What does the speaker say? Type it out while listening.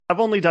I've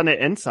only done it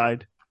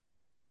inside.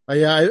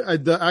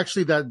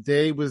 Actually, that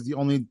day was the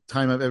only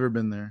time I've ever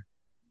been there.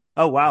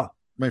 Oh wow.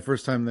 My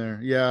first time there.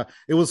 Yeah,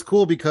 it was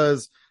cool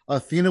because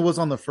Athena was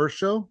on the first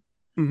show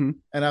Hmm.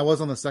 and I was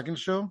on the second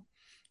show,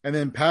 and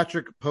then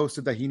Patrick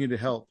posted that he needed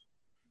help,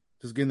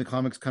 just getting the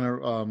comics kind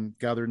of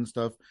gathered and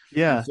stuff. And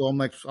Yeah. so I'm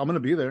like, I'm gonna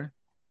be there,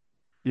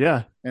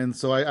 Yeah. and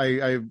so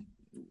I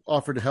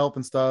offered to help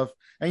and stuff,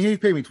 and he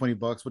paid me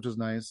 $20, which was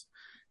nice.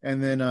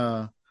 And then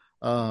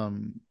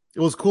it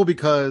was cool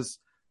because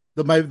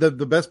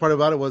the best part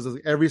about it was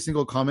every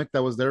single comic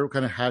that was there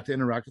kind of had to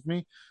interact with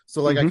me.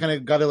 So like I Hmm. kind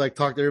of got to like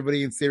talk to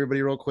everybody and see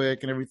everybody real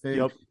quick and everything.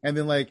 Yep. And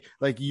then like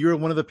you're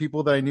one of the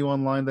people that I knew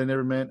online that I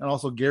never met, and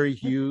also Gary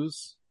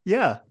Hughes.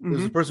 Yeah.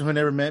 There's Hmm. a person who I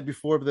never met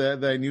before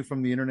that I knew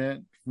from the internet,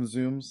 from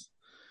Zooms.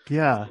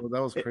 Yeah. So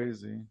that was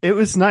crazy. It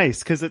was nice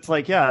because it's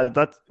like, yeah,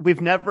 that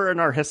we've never in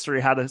our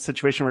history had a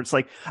situation where it's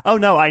like, oh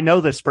no, I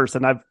know this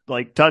person. I've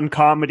like done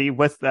comedy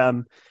with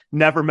them,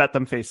 never met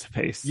them face to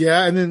face.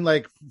 Yeah, and then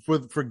like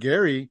for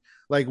Gary,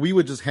 like we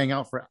would just hang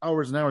out for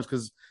hours and hours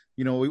because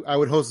I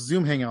would host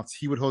Zoom hangouts,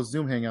 he would host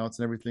Zoom hangouts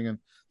and everything, and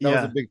that was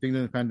a Yeah. big thing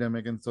during the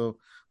pandemic, and so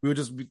we would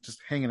just be just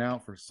hanging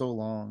out for so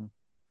long.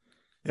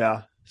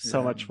 Yeah. So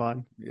Yeah, much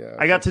fun. yeah,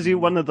 I got to do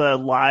one of the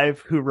live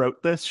Who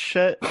Wrote This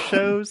shit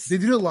shows. they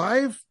did it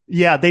live.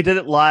 Yeah, they did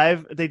it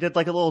live. They did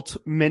like a little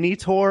mini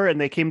tour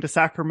and they came to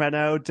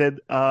Sacramento,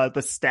 did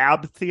the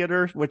Stab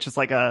Theater, which is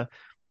like a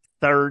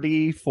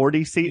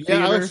 30-40 seat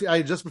Yeah, theater.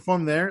 I just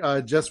performed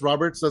there. Jess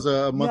Roberts does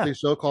a monthly Yeah.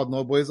 show called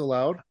No Boys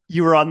Allowed,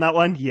 You were on that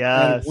one?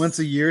 and once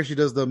a Yes. year she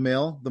does the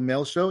mail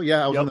show.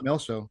 Yeah, I was on Yep. the mail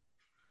show.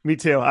 Me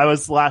too. I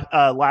was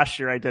last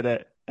year I did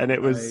it and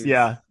it was Nice.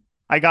 yeah.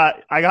 I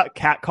got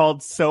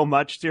catcalled so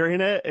much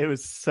during it. It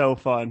was so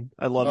fun.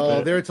 I loved Oh,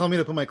 it. they were telling me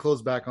to put my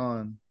clothes back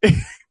on.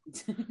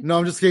 No,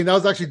 I'm just kidding. That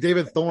was actually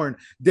David Thorne.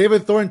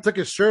 David Thorne took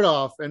his shirt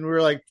off, and we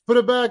were like, "Put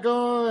it back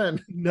on."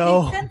 They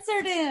No.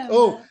 censored him.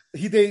 Oh,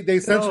 they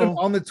censored him No.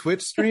 on the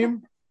Twitch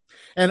stream,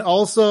 and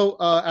also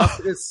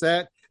after his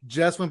set,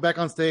 Jess went back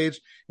on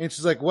stage, and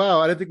she's like, "Wow,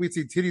 I didn't think we'd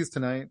see titties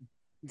tonight."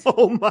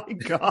 Oh my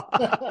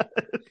God.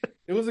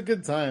 It was a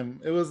good time.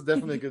 It was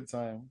definitely a good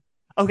time.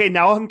 Okay,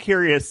 now I'm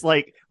curious.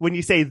 Like, when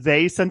you say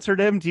they censored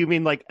him, do you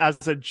mean like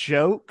as a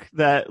joke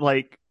that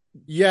like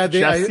Yeah, I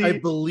Jesse?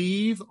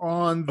 believe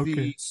on Okay.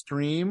 the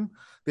stream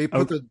they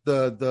put Okay.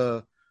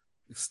 the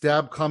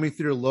Stab Comedy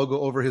Theater logo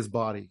over his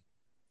body.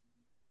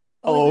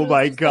 Oh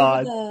my Just over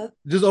God. the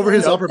Just over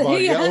his Yep. upper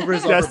body. Yeah, over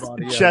his upper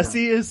body. Yeah, yeah.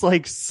 Jesse is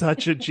like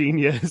such a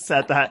genius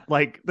at that,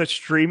 like the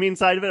streaming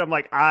side of it. I'm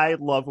like, I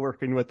love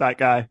working with that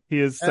guy. He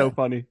is so And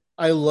funny.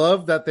 I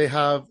love that they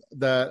have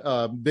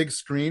that big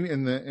screen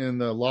in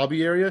the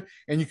lobby area,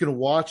 and you can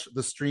watch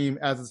the stream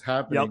as it's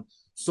happening. Yep.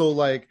 So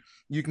like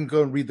you can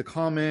go and read the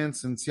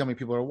comments and see how many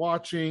people are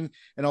watching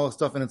and all this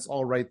stuff, and it's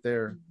all right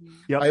there.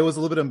 Yep. I was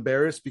a little bit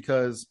embarrassed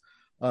because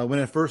when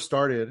I first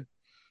started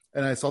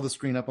and I saw the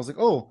screen up, I was like,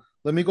 oh,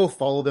 let me go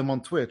follow them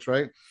on Twitch,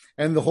 right?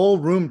 And the whole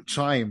room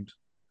chimed,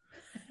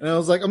 and I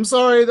was like, I'm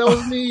sorry, that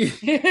was me.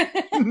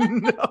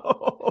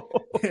 No.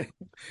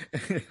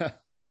 Yeah.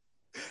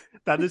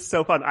 That is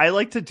so fun. I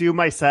like to do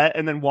my set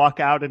and then walk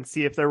out and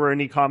see if there were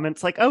any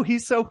comments like, "Oh,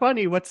 he's so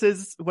funny. What's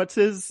his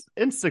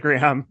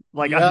Instagram?"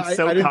 Like Yeah, I'm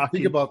so I didn't think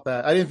cocky. about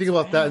that. I didn't think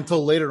about that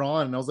until later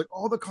on. And I was like,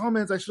 oh, the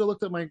comments. I should have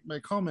looked at my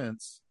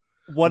comments.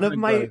 One And of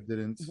thank God I my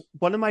didn't.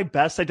 one of my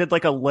best, I did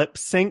like a lip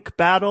sync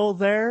battle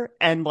there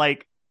and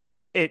like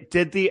it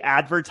did the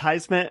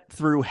advertisement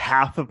through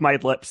half of my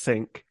lip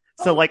sync.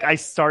 So like I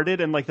started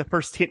and like the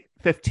first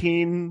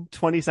 15,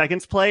 20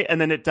 seconds play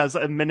and then it does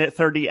a minute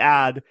 30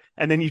 ad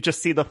and then you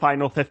just see the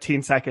final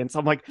 15 seconds.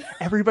 I'm like,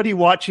 everybody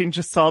watching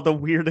just saw the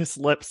weirdest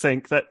lip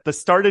sync that the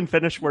start and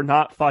finish were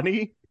not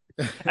funny.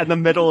 And the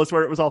middle is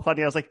where it was all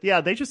funny. I was like,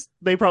 yeah,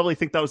 they probably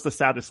think that was the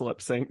saddest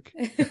lip sync.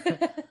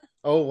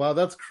 Oh, wow.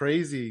 That's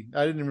crazy.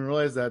 I didn't even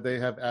realize that they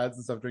have ads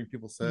and stuff during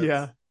people's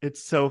Yeah, sets.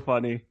 it's so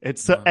funny. And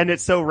Wow.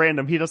 it's so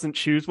random. He doesn't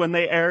choose when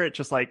they air. It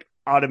just like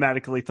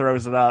automatically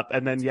throws it up.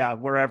 And then yeah,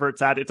 wherever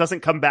it's at, it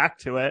doesn't come back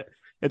to it.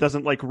 It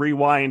doesn't like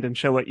rewind and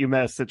show what you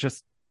missed. It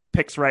just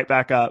picks right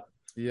back up.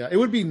 Yeah. It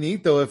would be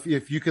neat, though, if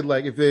you could,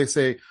 like, if they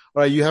say,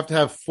 all right, you have to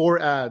have 4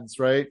 ads,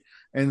 right?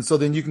 And so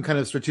then you can kind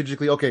of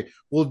strategically, okay,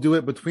 we'll do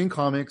it between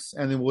comics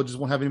and then we'll just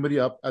won't have anybody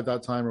up at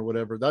that time or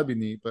whatever. That'd be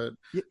neat. But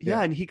Yeah,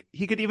 yeah. and he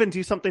could even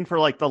do something for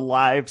like the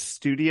live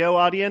studio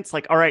audience,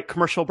 like all right,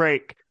 commercial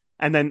break,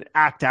 and then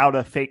act out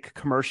a fake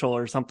commercial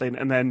or something,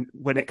 and then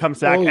when it comes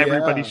back, Oh,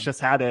 everybody's yeah. just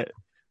had it.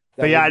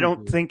 That But yeah, would I be don't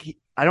cool. think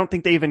I don't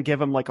think they even give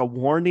him like a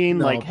warning,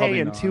 No, like hey, probably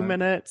in two not.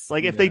 minutes.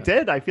 Like if they Yeah.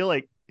 did, I feel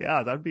like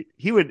yeah, that'd be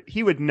he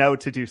would know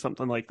to do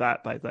something like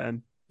that by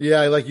then.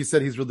 Yeah. Like you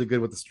said, he's really good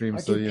with the stream. Or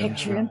So do yeah.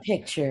 picture in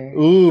picture.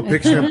 Ooh,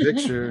 picture in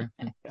picture.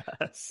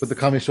 Yes, With the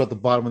comedy show at the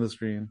bottom of the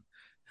screen.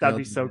 that'd Hell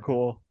be so yeah.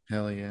 cool.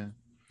 Hell yeah.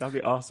 That'd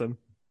be awesome.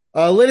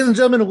 Ladies and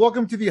gentlemen,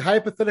 welcome to the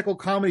Hypothetical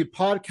Comedy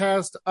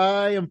Podcast.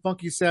 I am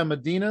Funky Sam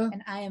Medina,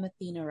 And I am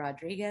Athena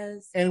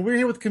Rodriguez. and we're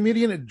here with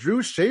comedian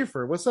Drew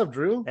Shafer. What's up,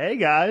 Drew? Hey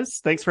guys,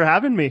 thanks for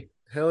having me.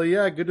 Hell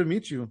yeah, good to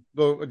meet you.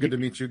 Oh, good to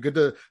meet you. Good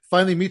to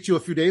finally meet you a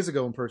few days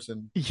ago in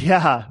person.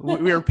 Yeah,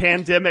 we were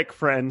pandemic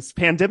friends,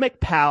 pandemic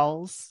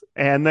pals.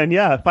 And then,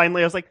 yeah,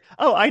 finally I was like,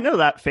 oh, I know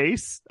that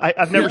face.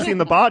 I've never seen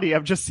the body.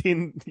 I've just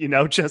seen,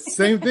 just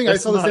Same thing. I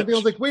this saw the same thing. I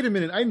was much. like, wait a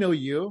minute, I know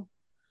you.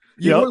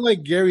 You Yep. weren't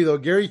like Gary though.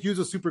 Gary Hughes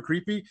was super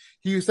creepy.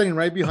 He was standing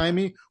right behind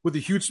me with a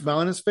huge smile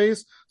on his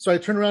face. So I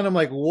turned around. I'm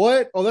like,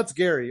 "What? Oh, that's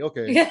Gary."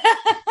 Okay.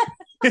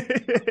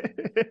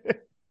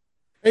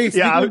 Hey,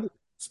 Yeah.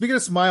 speaking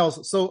of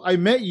smiles, so I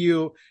met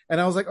you,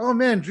 and I was like, "Oh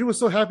man, Drew was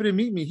so happy to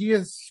meet me. He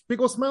has a big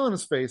old smile on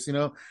his face, you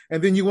know."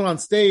 And then you went on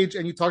stage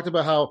and you talked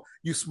about how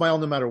you smile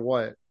no matter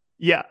what.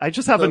 Yeah. I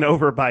just have So an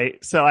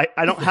overbite. So I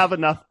don't have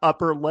enough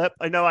upper lip.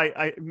 I know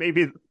I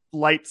maybe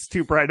light's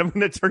too bright. I'm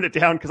going to turn it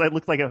down because I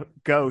look like a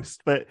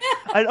ghost, but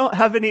I don't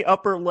have any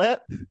upper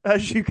lip,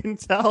 as you can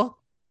tell.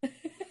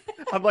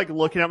 I'm like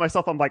looking at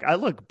myself. I'm like, I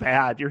look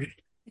bad. You're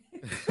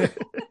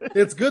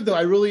it's good though.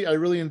 I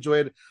really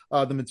enjoyed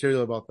the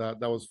material about that.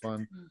 That was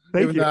fun.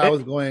 Thank Even you. though I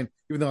was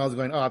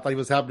going, oh, I thought he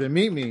was happy to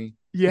meet me.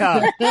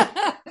 Yeah.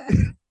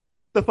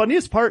 The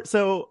funniest part,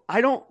 so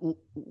I don't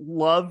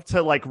love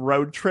to like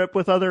road trip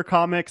with other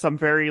comics. I'm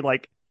very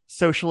like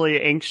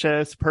socially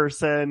anxious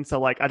person. So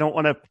like I don't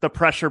want the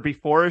pressure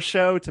before a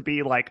show to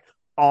be like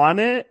on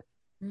it.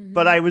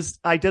 But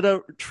I did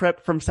a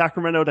trip from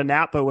Sacramento to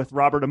Napa with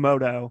Robert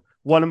Emoto,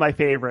 one of my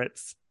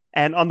favorites.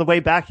 And on the way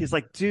back, he's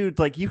like, dude,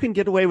 like you can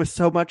get away with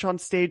so much on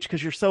stage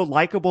because you're so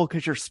likable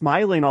because you're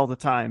smiling all the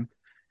time.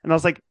 And I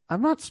was like,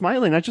 I'm not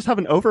smiling. I just have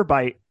an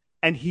overbite.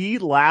 And he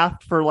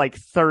laughed for like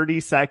 30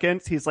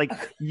 seconds. He's like,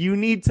 you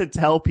need to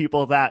tell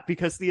people that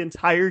because the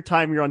entire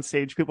time you're on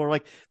stage, people are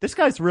like, this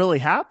guy's really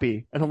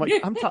happy. And I'm like,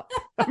 I'm not.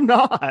 I'm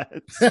not.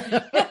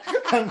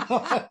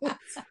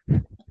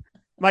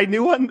 My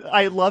new one,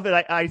 I love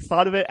it. I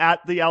thought of it at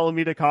the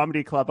Alameda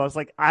Comedy Club. I was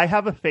like, I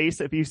have a face.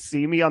 If you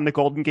see me on the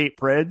Golden Gate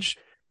Bridge,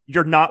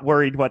 you're not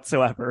worried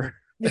whatsoever.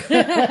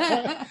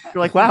 You're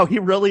like, wow, he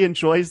really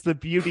enjoys the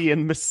beauty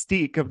and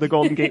mystique of the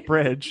Golden Gate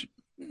Bridge.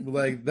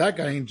 Like that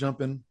guy ain't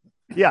jumping.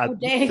 Yeah, Oh,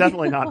 dang.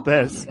 definitely not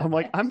this. I'm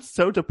like, I'm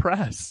so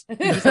depressed. You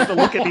just have to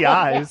look at the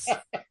eyes.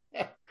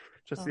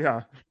 Just,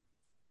 yeah.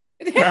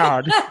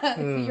 Proud.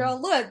 You're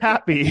all look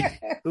Happy.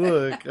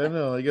 Look, I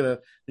know you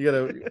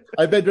gotta.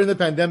 I bet during the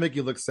pandemic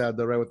you look sad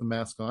though, right, with the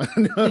mask on.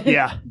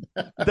 Yeah.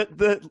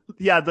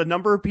 The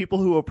number of people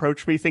who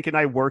approached me thinking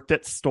I worked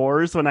at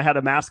stores when I had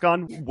a mask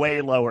on,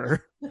 way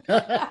lower.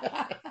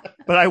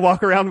 But I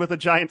walk around with a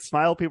giant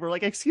smile. People are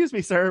like, excuse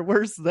me, sir,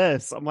 where's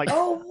this? I'm like,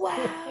 Oh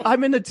wow.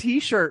 I'm in a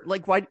t-shirt.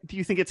 Like, why do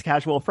you think it's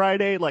casual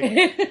Friday?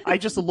 Like, I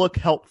just look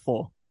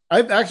helpful.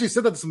 I've actually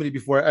said that to somebody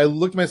before. I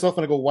looked at myself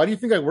and I go, "Why do you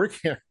think I work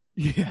here?"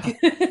 Yeah.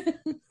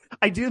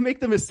 I do make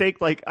the mistake,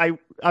 like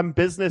I'm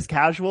business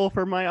casual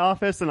for my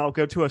office and I'll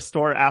go to a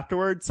store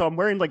afterwards. So I'm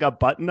wearing like a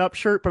button-up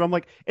shirt, but I'm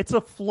like, it's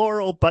a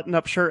floral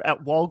button-up shirt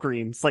at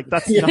Walgreens. Like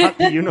that's not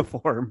the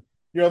uniform.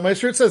 You know, my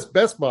shirt says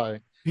Best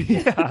Buy.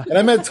 Yeah. And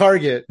I'm at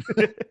Target.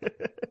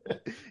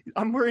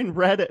 I'm wearing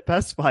red at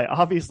Best Buy.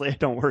 Obviously, I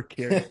don't work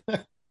here.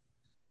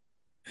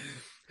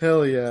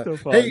 Hell yeah. So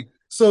fun. Hey,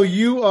 so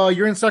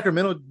you're in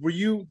Sacramento. Were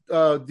you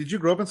did you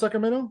grow up in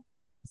Sacramento?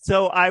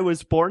 So I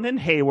was born in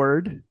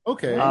Hayward.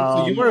 Okay.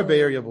 So you were a Bay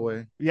Area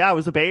boy. Yeah, I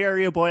was a Bay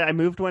Area boy. I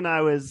moved when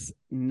I was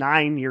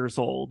 9 years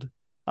old.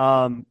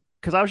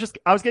 Because I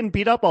was getting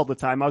beat up all the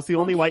time. I was the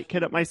only white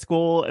kid at my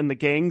school, and the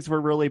gangs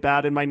were really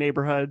bad in my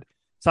neighborhood.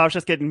 So I was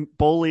just getting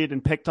bullied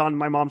and picked on.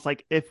 My mom's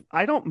like, if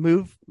I don't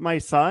move my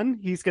son,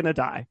 he's gonna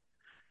die.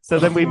 So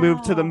then we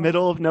moved to the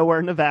middle of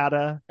nowhere,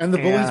 Nevada. And the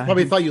bullies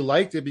probably thought you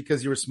liked it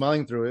because you were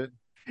smiling through it.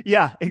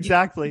 Yeah,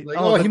 exactly. Like,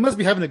 oh, he must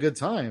be having a good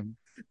time.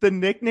 The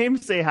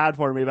nicknames they had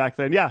for me back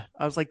then. Yeah.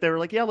 I was like, they were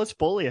like, yeah, let's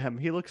bully him.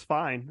 He looks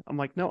fine. I'm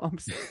like, no, I'm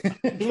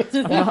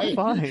not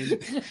fine.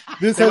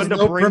 This has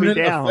no permanent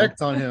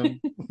effect on him.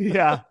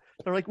 Yeah.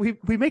 They're like, we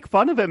make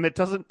fun of him. It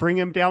doesn't bring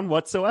him down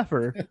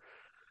whatsoever.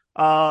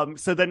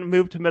 So then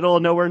moved to middle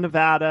of nowhere,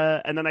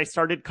 Nevada. And then I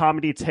started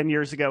comedy 10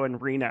 years ago in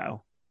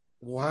Reno.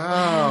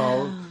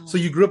 Wow. So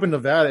you grew up in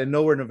Nevada and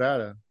nowhere,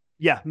 Nevada.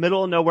 Yeah,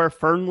 middle of nowhere,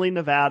 Fernley,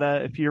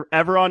 Nevada. If you're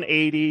ever on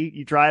 80,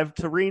 you drive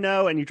to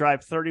Reno and you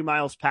drive 30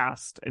 miles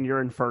past and you're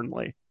in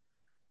Fernley.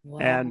 Wow.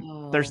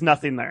 And there's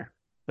nothing there.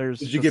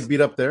 Did you get beat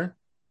up there?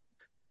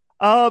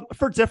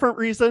 For different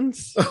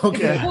reasons.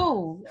 Okay. Yeah.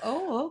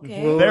 Oh,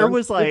 okay. Well, there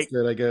was like,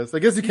 good, I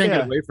guess you can't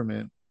get away from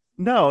it.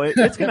 No,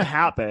 it's going to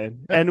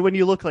happen. And when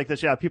you look like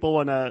this, yeah, people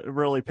want to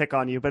really pick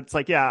on you. But it's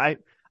like, yeah, I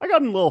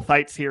got in little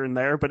fights here and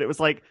there, but it was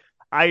like,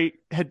 I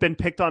had been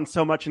picked on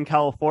so much in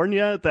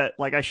California that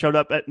like I showed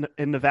up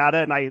in Nevada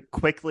and I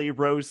quickly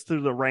rose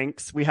through the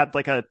ranks. We had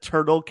like a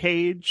turtle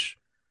cage,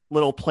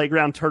 little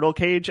playground turtle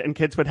cage, and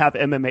kids would have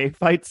MMA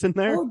fights in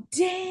there. Oh,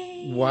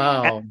 dang.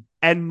 Wow.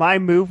 And my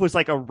move was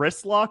like a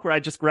wrist lock where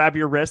I just grab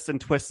your wrist and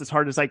twist as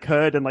hard as I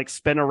could and like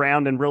spin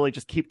around and really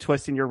just keep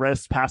twisting your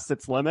wrist past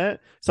its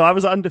limit. So I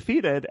was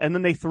undefeated. And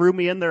then they threw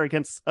me in there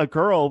against a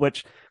girl,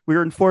 which we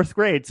were in 4th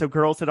grade. So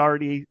girls had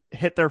already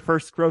hit their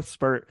first growth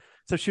spurt.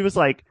 So she was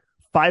like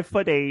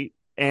 5'8"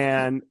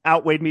 and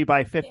outweighed me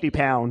by 50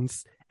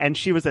 pounds. and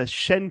she was a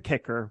shin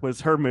kicker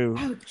was her move.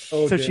 Ouch.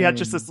 Oh, So she had dang.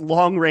 just this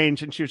long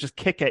range, and she would just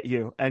kick at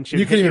you, and she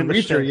You would can't hit you even in the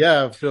reach her, shin.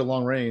 yeah, for a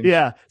long range.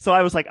 Yeah. So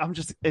I was like,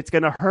 it's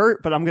going to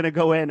hurt, but I'm going to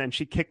go in. And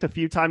she kicked a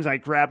few times. I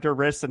grabbed her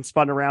wrist and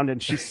spun around,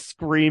 and she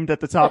screamed at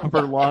the top of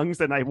her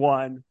lungs, and I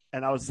won.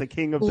 And I was the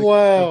king of the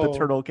Wow.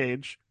 turtle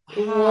cage.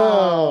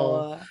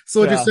 Wow. So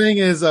what you're Yeah. saying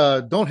is,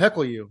 don't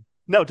heckle you.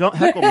 No, don't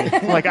heckle me.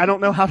 Like, I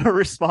don't know how to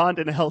respond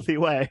in a healthy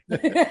way.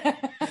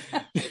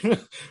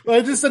 Well,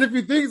 I just said a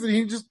few things and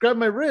he just grabbed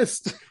my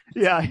wrist.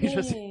 Yeah.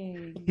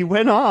 He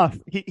went off.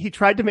 He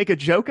tried to make a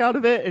joke out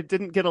of it. It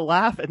didn't get a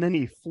laugh, and then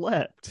he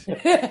flipped.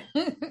 And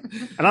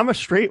I'm a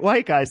straight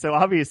white guy, so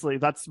obviously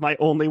that's my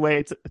only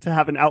way to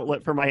have an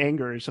outlet for my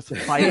anger is just to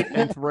fight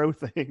and throw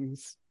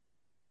things.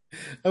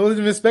 I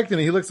wasn't even expecting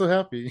it. He looked so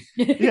happy.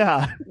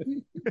 Yeah.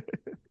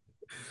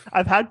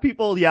 I've had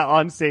people,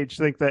 on stage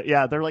think that,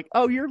 they're like,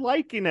 oh, you're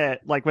liking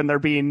it. Like when they're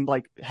being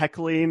like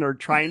heckling or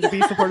trying to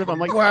be supportive. I'm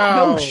like,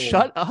 Wow. no,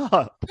 shut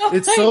up.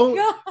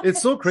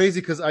 It's so crazy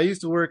because I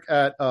used to work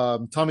at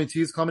Tommy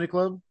T's Comedy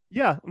Club.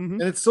 Yeah.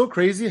 And it's so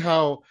crazy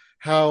how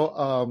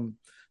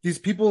these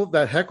people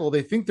that heckle,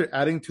 they think they're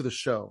adding to the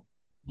show.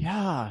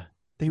 Yeah,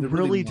 they They're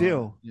really not.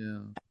 do. Yeah.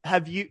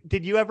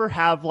 Did you ever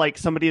have like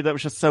somebody that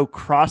was just so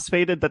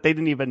crossfaded that they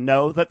didn't even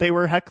know that they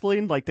were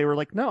heckling? Like they were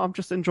like, no, I'm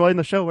just enjoying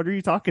the show. What are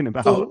you talking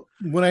about? So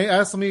when I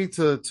ask somebody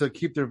to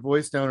keep their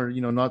voice down or,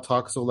 not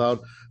talk so loud,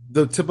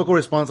 the typical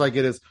response I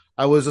get is,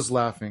 I was just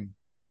laughing.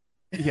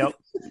 Yep.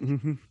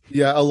 Mm-hmm.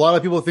 Yeah. A lot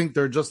of people think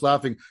they're just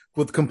laughing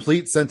with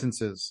complete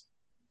sentences.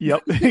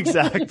 Yep,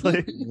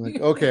 exactly. Like,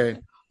 okay,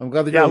 I'm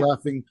glad that you're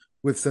laughing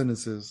with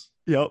sentences.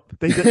 Yep.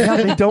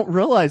 They don't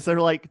realize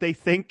they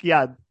think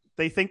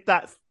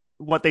that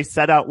what they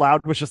said out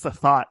loud was just a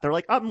thought. They're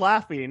like, I'm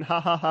laughing. Ha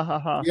ha ha ha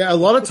ha. Yeah. A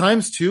lot of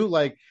times too,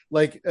 like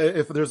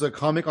if there's a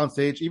comic on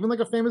stage, even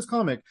like a famous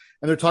comic,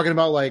 and they're talking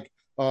about like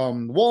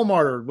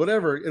Walmart or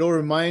whatever, it'll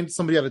remind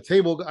somebody at a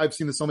table. I've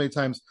seen this so many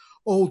times.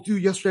 Oh,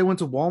 dude, yesterday I went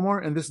to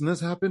Walmart and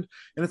this happened.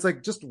 And it's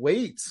like, just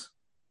wait.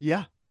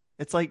 Yeah.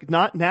 It's like,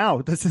 not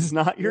now. This is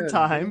not your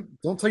time.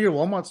 Don't tell your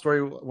Walmart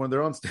story when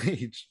they're on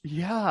stage.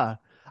 Yeah.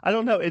 I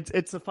don't know.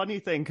 It's a funny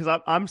thing because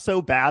I'm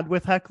so bad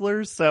with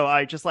hecklers. So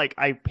I just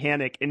I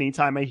panic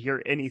anytime I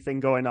hear anything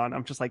going on.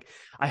 I'm just like,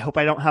 I hope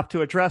I don't have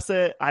to address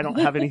it. I don't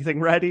have anything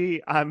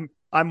ready. I'm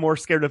more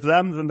scared of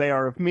them than they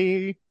are of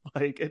me.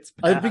 Like it's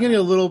bad. I've been getting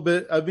a little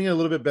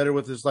bit better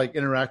with just like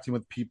interacting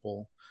with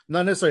people.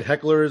 Not necessarily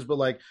hecklers, but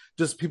like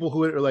just people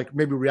who are like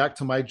maybe react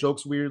to my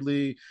jokes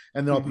weirdly,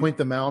 and then I'll point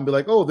them out and be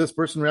like, "Oh, this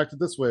person reacted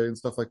this way" and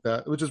stuff like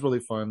that, which is really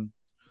fun.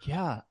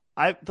 Yeah,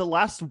 the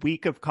last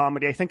week of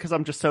comedy, I think, because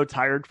I'm just so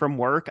tired from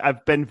work,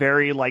 I've been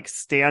very like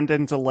stand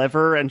and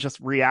deliver and just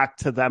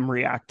react to them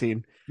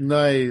reacting.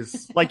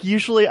 Nice. Like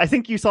usually, I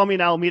think you saw me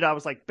in Alameda. I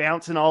was like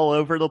bouncing all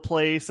over the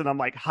place, and I'm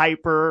like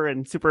hyper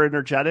and super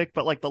energetic.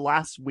 But like the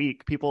last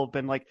week, people have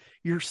been like,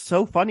 "You're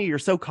so funny. You're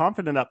so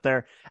confident up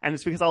there." And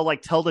it's because I'll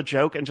like tell the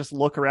joke and just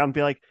look around and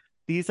be like,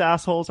 "These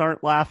assholes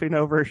aren't laughing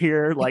over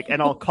here." Like, and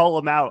I'll call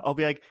them out. I'll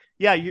be like,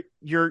 "Yeah,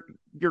 you're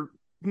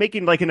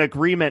making like an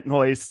agreement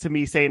noise to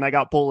me saying I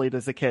got bullied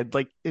as a kid.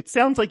 Like it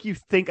sounds like you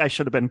think I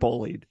should have been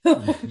bullied."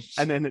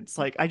 And then it's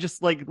like I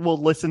just like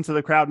will listen to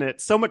the crowd, and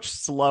it's so much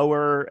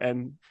slower,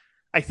 and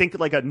I think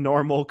like a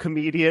normal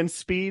comedian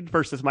speed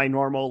versus my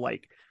normal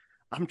like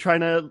I'm trying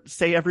to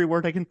say every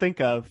word I can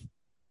think of.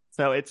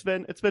 So it's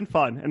been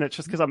fun, and it's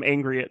just because I'm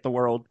angry at the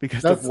world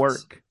because of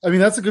work. I mean,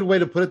 that's a good way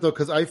to put it though,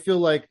 because I feel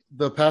like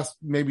the past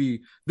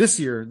maybe this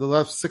year, the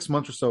last 6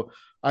 months or so,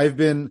 I've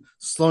been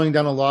slowing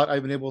down a lot.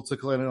 I've been able to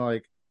kind of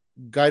like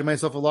guide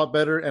myself a lot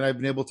better, and I've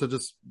been able to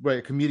just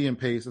write comedian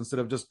pace instead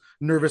of just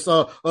nervous.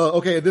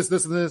 Okay, this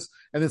and this,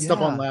 and then step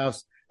on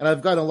laughs. And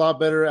I've gotten a lot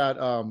better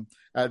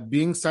at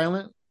being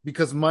silent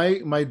because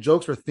my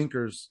jokes are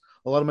thinkers.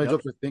 A lot of my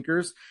jokes are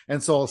thinkers,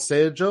 and so I'll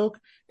say a joke,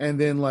 and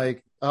then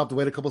like I'll have to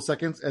wait a couple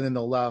seconds, and then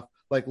they'll laugh.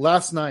 Like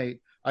last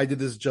night, I did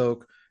this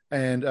joke,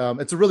 and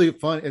it's a really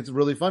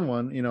fun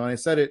one, and I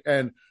said it,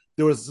 and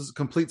there was this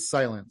complete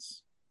silence.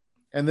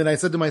 And then I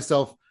said to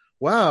myself,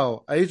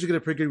 wow, I usually get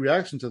a pretty good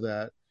reaction to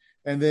that.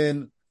 And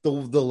then the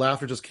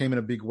laughter just came in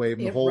a big wave.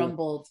 And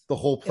rumbled. The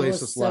whole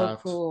place just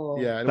laughed.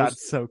 Cool. Yeah,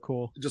 that's so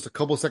cool. Just a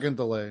couple second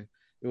delay.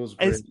 It was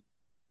great.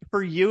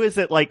 For you, is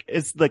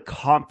the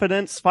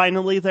confidence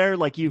finally there?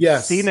 Like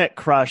you've seen it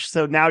crush.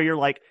 So now you're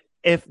like,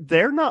 if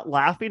they're not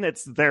laughing,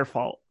 it's their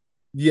fault.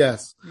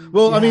 Yes.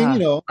 Well, I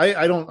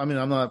mean,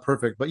 I'm not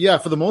perfect, but yeah,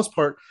 for the most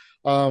part,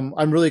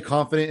 I'm really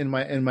confident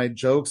in my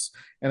jokes,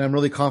 and I'm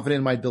really confident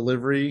in my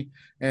delivery.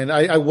 And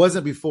I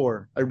wasn't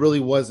before. I really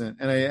wasn't.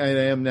 And I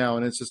am now.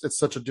 And it's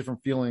such a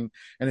different feeling,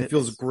 and it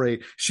feels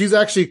great. She's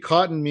actually she's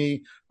caught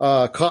me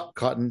on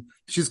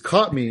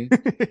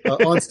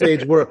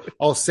stage where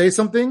I'll say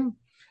something,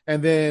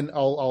 and then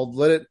I'll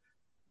let it.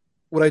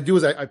 What I do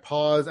is I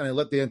pause and I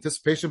let the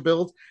anticipation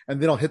build, and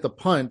then I'll hit the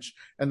punch,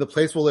 and the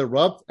place will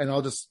erupt, and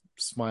I'll just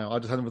smile. I'll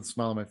just have a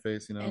smile on my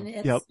face, And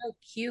it's so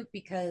cute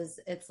because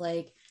it's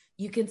like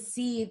you can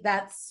see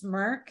that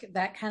smirk,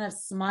 that kind of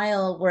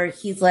smile where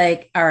he's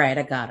like, all right,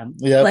 I got him.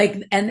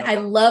 Like, and I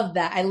love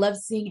that. I love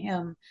seeing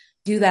him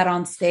do that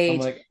on I'm stage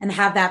like, and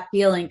have that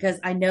feeling, because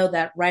I know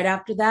that right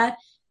after that,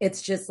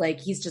 it's just like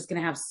he's just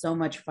gonna have so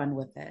much fun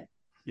with it.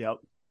 Yep.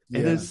 It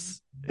yeah,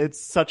 is it's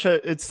such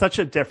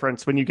a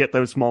difference when you get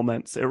those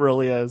moments. It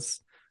really is.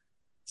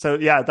 So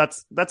yeah,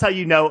 that's how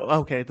you know,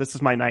 okay, this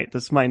is my night.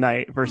 This is my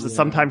night versus yeah.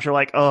 sometimes you're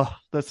like, "Oh,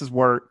 this is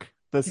work.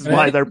 This is And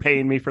why I, they're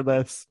paying me for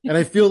this." and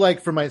I feel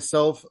like for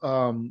myself,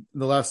 in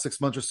the last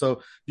 6 months or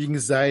so, the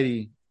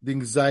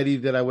anxiety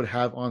that I would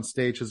have on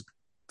stage has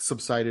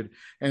subsided,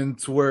 and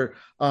to where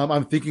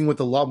I'm thinking with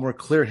a lot more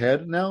clear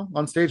head now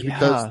on stage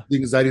because Yeah. the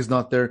anxiety is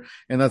not there,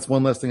 and that's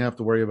one less thing I have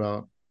to worry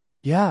about.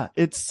 Yeah,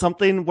 it's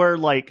something where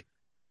like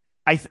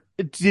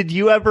did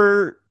you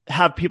ever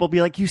have people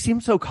be like, "You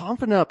seem so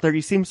confident up there.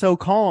 You seem so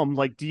calm."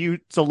 Like, do you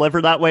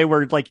deliver that way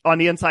where like on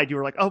the inside you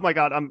were like, "Oh my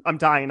God, I'm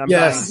dying. I'm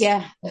dying." Yes,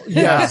 Yeah.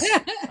 Yeah. yes,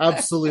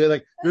 absolutely.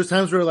 Like there's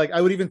times where like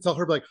I would even tell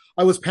her like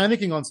I was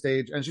panicking on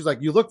stage, and she's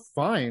like, "You look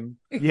fine."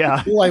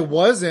 Yeah. Well, I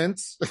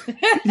wasn't.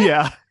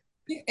 Yeah.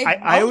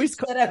 I always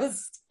Acknowledge that I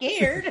was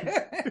scared.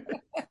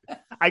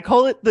 I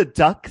call it the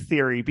duck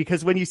theory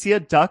because when you see a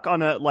duck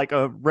on a like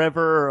a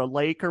river or a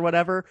lake or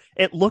whatever,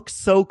 it looks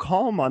so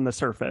calm on the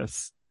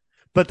surface.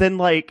 But then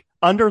like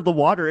under the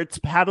water, it's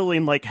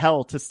paddling like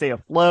hell to stay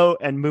afloat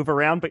and move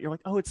around, but you're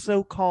like, "Oh, it's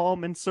so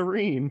calm and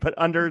serene." But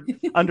under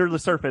the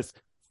surface,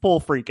 full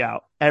freak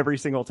out every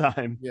single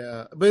time.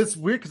 Yeah, but it's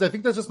weird because I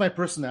think that's just my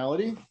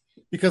personality.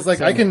 Because like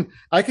Same.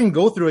 I can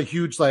go through a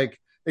huge like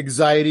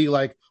anxiety,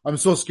 like I'm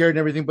so scared and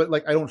everything, but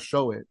like I don't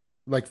show it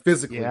like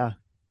physically. Yeah.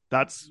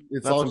 It's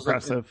That's all just like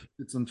impressive.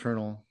 it's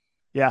internal.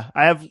 Yeah,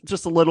 I have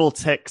just a little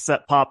ticks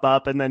that pop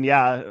up, and then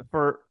yeah,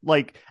 for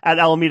like at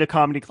Alameda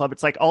Comedy Club,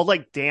 it's like I'll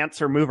like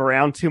dance or move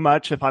around too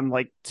much if I'm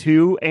like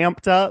too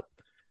amped up.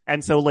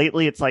 And so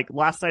lately, it's like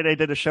last night I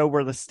did a show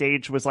where the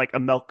stage was like a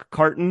milk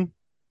carton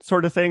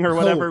sort of thing or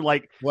whatever, Oh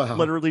like wow.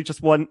 literally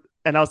just one.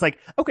 And I was like,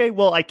 okay,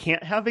 well, I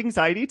can't have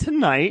anxiety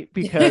tonight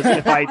because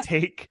if I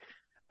take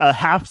a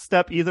half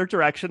step either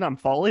direction, I'm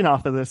falling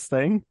off of this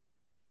thing.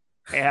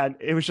 And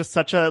it was just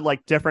such a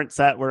like different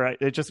set where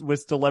it just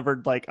was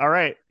delivered like, all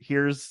right,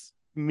 here's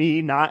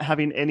me not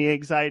having any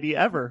anxiety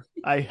ever.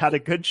 I had a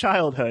good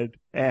childhood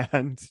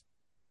and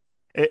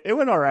it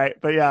went all right.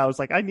 But yeah, I was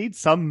like, I need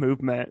some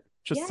movement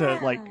just to Yeah.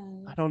 like,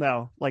 I don't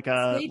know, like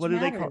Stage what do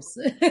they call? matters.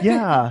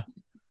 Yeah,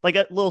 like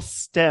a little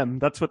stem.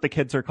 That's what the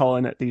kids are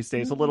calling it these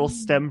days. A little Mhm.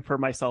 stem for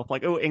myself.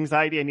 Like, oh,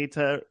 anxiety. I need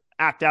to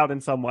act out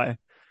in some way.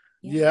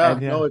 Yeah,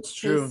 And yeah, no, it's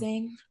true.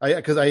 Pacing. I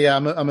because I yeah,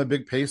 I'm a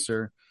big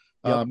pacer.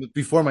 yep,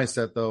 Before my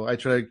set though, I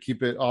try to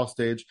keep it off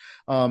stage.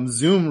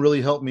 Zoom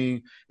really helped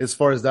me as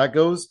far as that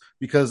goes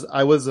because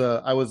I was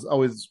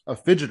always a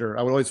fidgeter.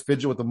 I would always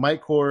fidget with the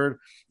mic cord.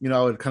 You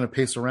know, I would kind of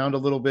pace around a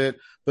little bit.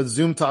 But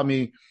Zoom taught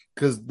me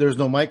because there's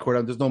no mic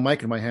cord. There's no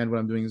mic in my hand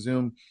when I'm doing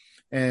Zoom,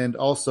 and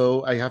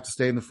also I have to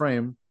stay in the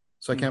frame,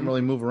 so I can't hmm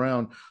really move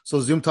around. So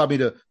Zoom taught me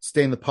to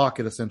stay in the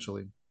pocket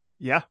essentially.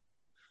 yeah.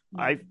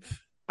 I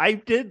I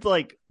did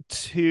like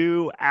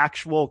two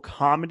actual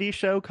comedy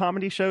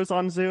shows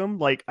on Zoom.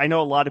 Like I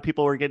know a lot of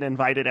people were getting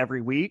invited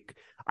every week.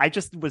 I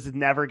just was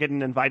never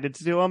getting invited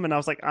to do them, and I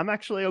was like, I'm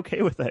actually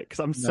okay with it because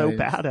I'm so Nice.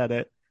 bad at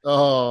it.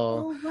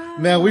 Oh Oh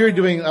man, wow.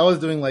 I was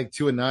doing like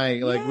two a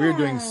night. Like we were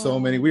doing so Yeah.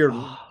 many. We were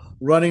Oh,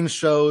 running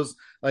shows.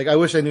 Like I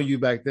wish I knew you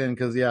back then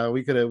because yeah,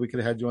 we could have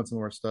had you on some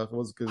more stuff. It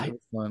was good. It I was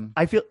fun.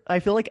 I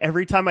feel like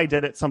every time I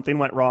did it, something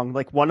went wrong.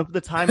 Like one of the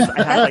times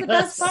I had That's the like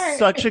best part.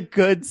 such a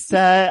good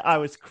set, I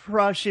was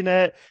crushing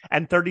it,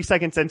 and 30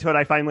 seconds into it,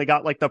 I finally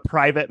got like the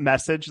private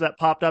message that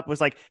popped up was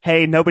like,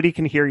 "Hey, nobody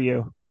can hear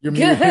you." You're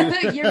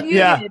muted. You're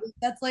Yeah, muted.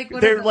 That's like one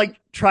of they're the like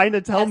trying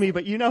to tell me, classic.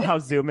 but you know how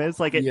Zoom is.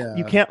 Like you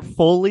Yeah. can't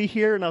fully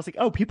hear. And I was like,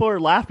 oh, people are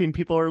laughing,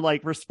 people are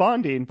like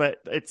responding, but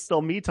it's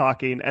still me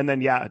talking. And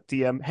then yeah,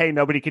 DM, hey,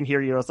 nobody can hear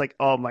you. I was like,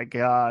 oh my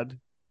God.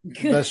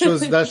 That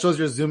shows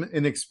your Zoom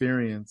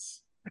inexperience.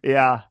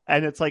 Yeah.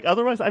 And it's like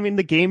otherwise, I mean,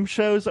 the game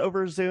shows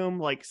over Zoom,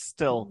 like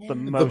still the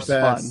The most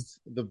fun. best.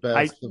 The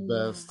I best. The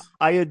Yeah. best.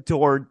 I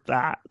adored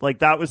that. Like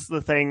that was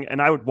the thing,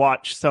 and I would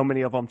watch so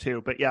many of them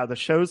too. But yeah, the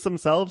shows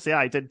themselves, yeah,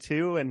 I did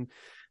too, and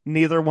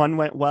neither one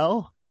went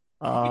well.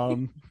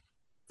 Um,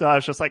 so I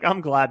was just like, I'm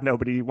glad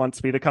nobody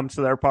wants me to come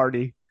to their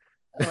party.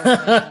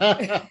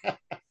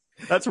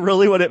 That's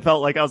really what it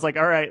felt like. I was like,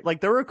 all right,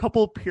 like there were a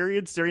couple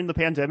periods during the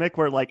pandemic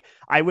where like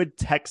I would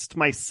text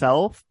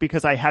myself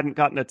because I hadn't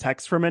gotten a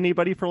text from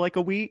anybody for like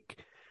a week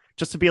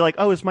just to be like,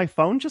 oh, is my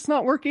phone just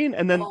not working?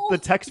 And then the Oh.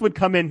 text would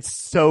come in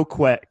so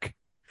quick,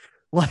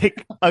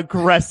 like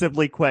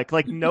aggressively quick.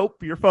 Like,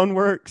 nope, your phone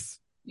works.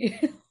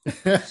 Yes.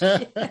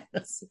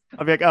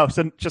 I'll be like, oh,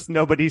 so just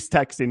nobody's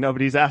texting.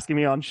 Nobody's asking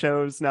me on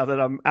shows now that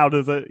I'm out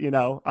of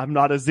the, I'm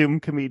not a Zoom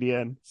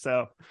comedian.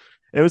 So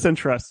it was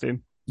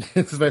interesting.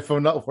 Does my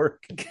phone not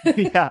work?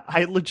 Yeah,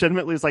 I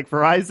legitimately was like,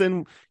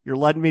 Verizon, you're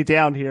letting me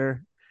down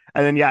here.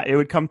 And then, yeah, it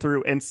would come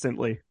through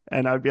instantly.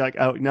 And I would be like,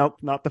 oh, nope,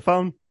 not the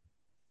phone.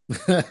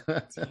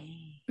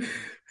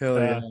 Hell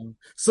yeah. Uh,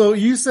 So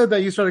you said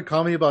that you started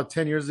comedy about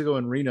 10 years ago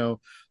in Reno.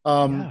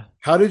 yeah.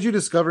 How did you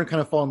discover and kind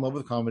of fall in love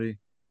with comedy?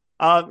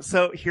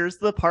 So here's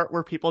the part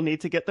where people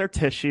need to get their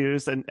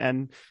tissues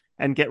and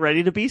and get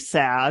ready to be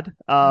sad.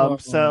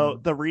 So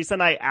the reason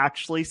I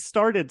actually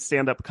started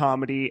stand-up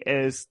comedy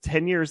is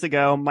 10 years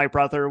ago, my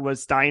brother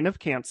was dying of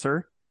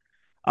cancer.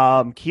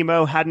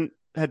 Chemo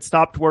had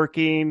stopped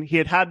working. He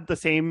had had the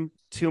same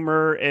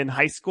tumor in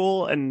high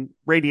school and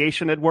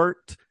radiation had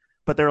worked,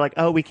 but they're like,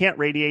 oh, we can't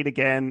radiate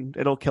again.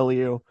 It'll kill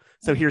you.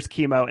 So here's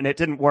chemo, and it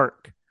didn't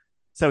work.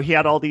 So he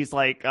had all these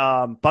like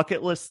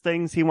bucket list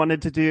things he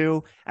wanted to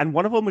do. And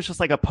one of them was just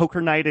like a poker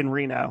night in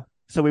Reno.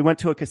 So we went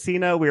to a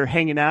casino, we were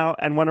hanging out,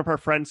 and one of our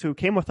friends who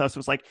came with us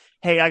was like,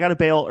 hey, I got to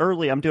bail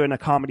early. I'm doing a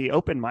comedy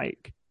open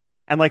mic.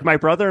 And like my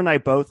brother and I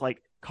both,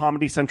 like,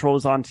 Comedy Central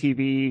was on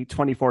TV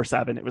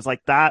 24/7. It was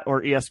like that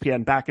or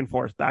ESPN, back and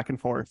forth, back and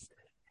forth.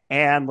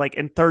 And like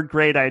in third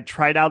grade, I had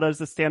tried out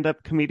as a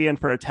stand-up comedian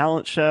for a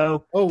talent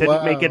show. Oh,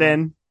 didn't make it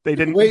in. They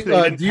didn't, Wait,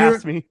 they didn't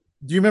pass me.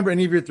 Do you remember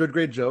any of your third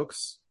grade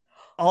jokes?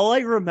 All I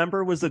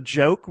remember was a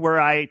joke where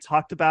I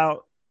talked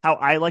about how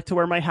I like to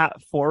wear my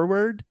hat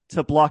forward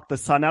to block the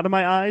sun out of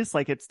my eyes,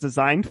 like it's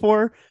designed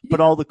for, but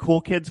all the cool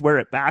kids wear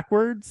it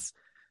backwards.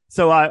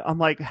 So I'm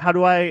like, how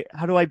do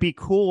I be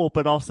cool,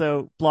 but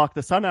also block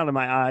the sun out of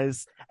my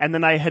eyes? And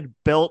then I had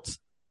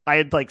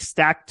like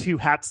stacked two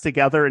hats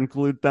together and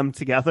glued them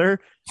together.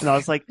 And I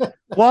was like,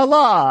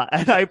 voila.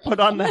 And I put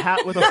on the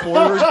hat with a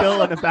forward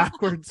bill and a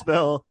backwards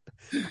bill.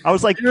 I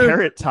was like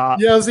Carrot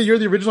Top. Yeah, you're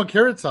the original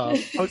Carrot Top.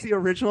 I was the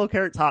original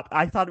Carrot Top.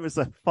 I thought it was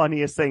the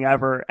funniest thing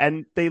ever.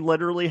 And they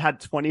literally had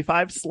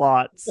 25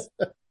 slots.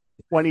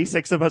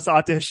 26 of us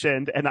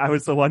auditioned, and I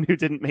was the one who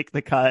didn't make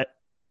the cut.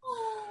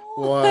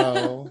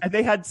 Wow. And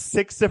they had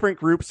 6 different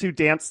groups who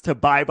danced to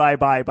Bye Bye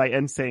Bye by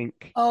NSYNC.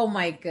 Oh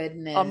my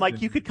goodness. I'm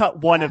like, you could cut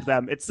one of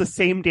them. It's the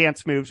same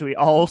dance moves. We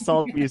all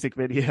saw the music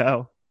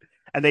video.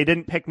 And they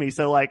didn't pick me.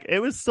 So like, it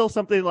was still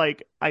something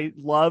like, I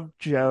love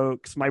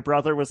jokes. My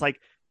brother was like,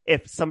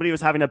 if somebody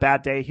was having a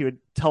bad day, he would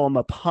tell them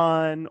a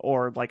pun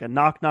or like a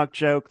knock knock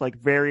joke, like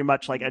very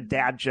much like a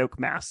dad joke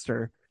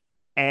master.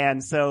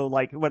 And so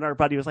like when our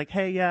buddy was like,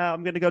 hey, yeah,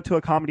 I'm going to go to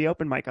a comedy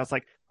open mic, I was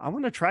like, I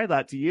want to try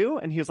that. Do you?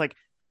 And he was like,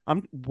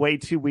 I'm way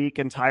too weak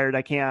and tired.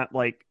 I can't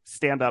like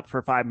stand up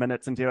for 5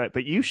 minutes and do it,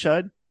 but you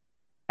should.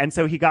 And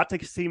so he got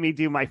to see me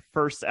do my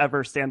first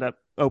ever stand up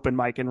open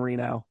mic in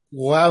Reno.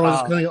 Wow. It was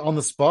just kind of on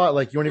the spot.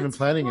 Like you weren't even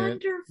planning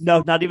it.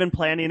 No, not even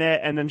planning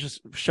it. And then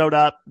just showed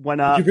up,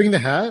 went up. Did you bring the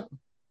hat?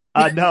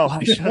 No,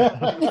 I should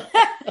have.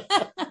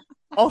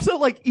 Also,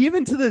 like,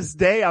 even to this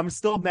day, I'm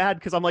still mad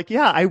because I'm like,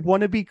 yeah, I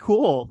want to be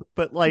cool.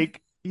 But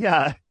like,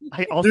 yeah,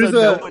 I also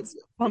know it's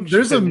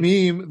there's a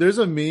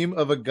meme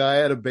of a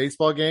guy at a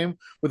baseball game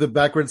with a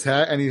backwards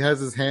hat and he has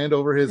his hand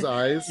over his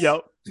eyes.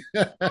 Yep.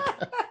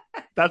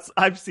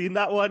 I've seen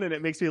that one and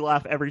it makes me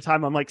laugh every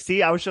time. I'm like,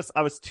 see, I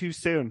was too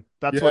soon.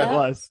 That's what it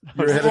was.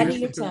 You're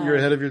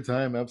ahead of your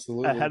time.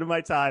 Absolutely. Ahead of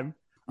my time.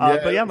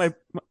 But yeah,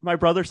 my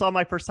brother saw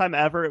my first time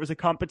ever. It was a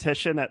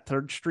competition at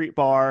Third Street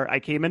Bar. I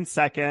came in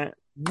second.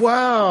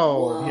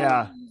 Wow.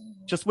 Yeah.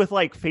 Just with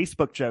like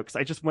Facebook jokes.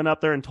 I just went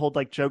up there and told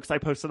like jokes I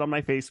posted on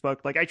my Facebook.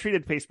 Like I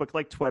treated Facebook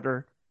like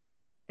Twitter.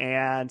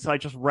 And so I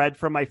just read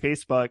from my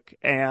Facebook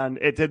and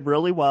it did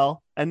really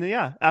well. And then,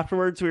 yeah,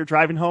 afterwards we were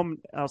driving home.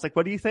 I was like,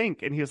 what do you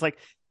think? And he was like,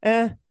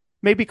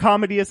 maybe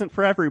comedy isn't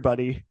for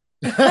everybody.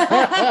 And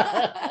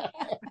I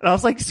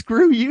was like,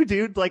 screw you,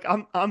 dude. Like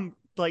I'm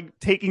like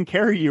taking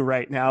care of you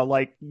right now.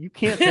 Like you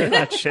can't say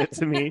that shit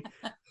to me.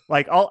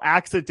 Like I'll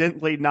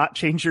accidentally not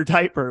change your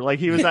diaper. Like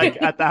he was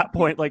like at that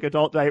point, like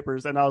adult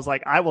diapers. And I was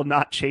like, I will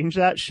not change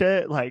that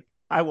shit. Like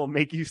I will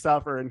make you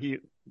suffer. And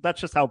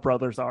that's just how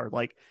brothers are.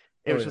 Like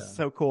it was just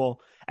so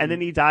cool. And then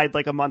he died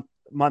like a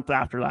month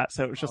after that.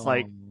 So it was just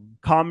like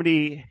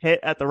comedy hit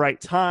at the right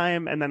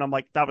time. And then I'm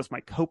like, that was my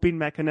coping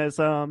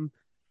mechanism.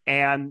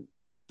 And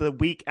the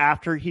week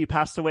after he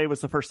passed away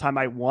was the first time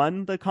I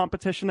won the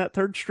competition at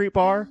Third Street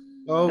Bar.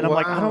 Oh, and I'm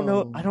like, I don't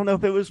wow. know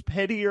if it was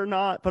pity or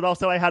not, but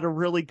also I had a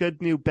really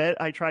good new bit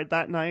I tried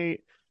that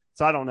night.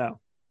 So I don't know.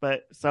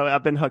 But so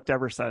I've been hooked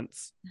ever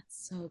since.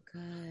 That's so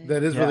good.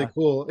 That is really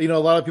cool. You know,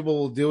 a lot of people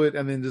will do it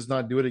and then just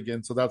not do it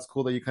again. So that's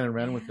cool that you kind of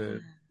ran with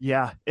it.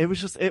 Yeah,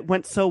 it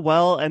went so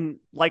well. And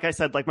like I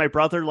said, like my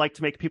brother liked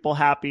to make people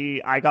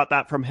happy. I got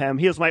that from him.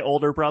 He was my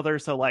older brother.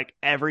 So like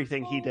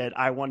everything he did,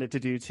 I wanted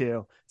to do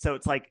too. So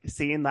it's like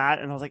seeing that.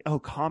 And I was like, oh,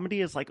 comedy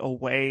is like a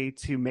way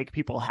to make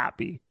people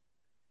happy.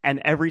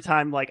 And every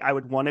time like I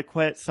would want to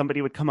quit,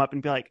 somebody would come up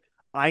and be like,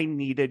 I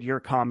needed your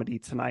comedy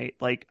tonight.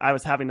 Like I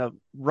was having a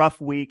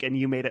rough week and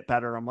you made it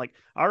better. I'm like,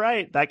 all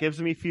right, that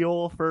gives me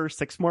fuel for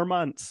 6 more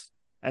months.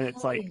 And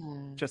it's like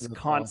just That's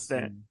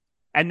constant. awesome.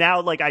 And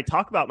now like I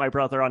talk about my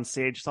brother on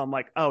stage. So I'm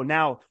like, oh,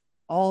 now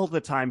all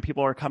the time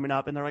people are coming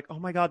up and they're like, oh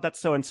my God, that's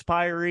so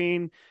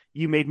inspiring.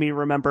 You made me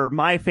remember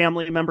my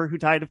family member who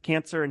died of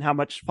cancer and how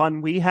much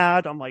fun we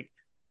had. I'm like,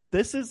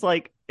 this is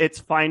like, it's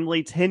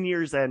finally 10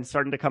 years in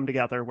starting to come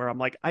together where I'm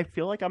like, I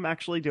feel like I'm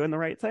actually doing the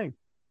right thing.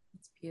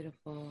 It's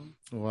beautiful.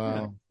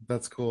 Wow,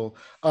 that's cool.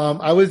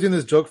 I was doing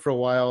this joke for a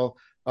while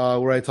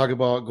where I talk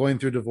about going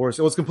through divorce.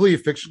 It was completely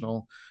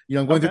fictional. You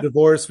know, I'm going through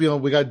divorce. You know,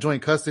 we got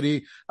joint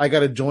custody. I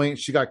got a joint.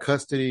 She got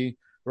custody.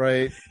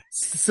 Right?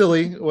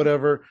 Silly,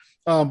 whatever.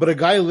 But a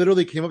guy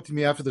literally came up to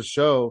me after the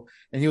show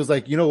and he was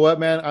like, you know what,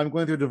 man, I'm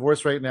going through a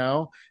divorce right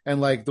now.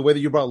 And like the way that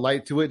you brought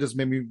light to it just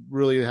made me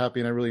really happy.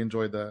 And I really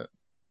enjoyed that.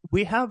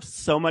 We have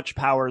so much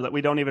power that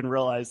we don't even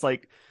realize.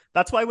 Like,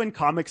 that's why when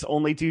comics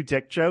only do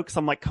dick jokes,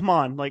 I'm like, come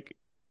on, like,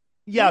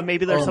 yeah,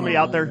 maybe there's Oh my somebody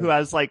out there God. who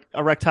has like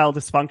erectile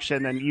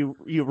dysfunction and you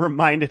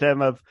reminded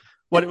him of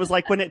what it was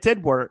like when it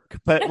did work.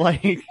 But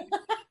like, I'm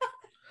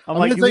I'm going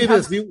like, to tell we you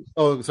have, this.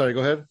 Oh, sorry. Go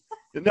ahead.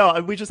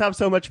 no, we just have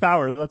so much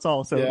power. That's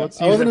all. So Yeah. let's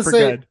I was use going it to for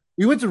say, good.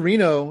 we went to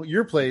Reno,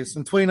 your place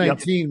in Yep.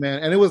 2019, man.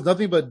 And it was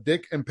nothing but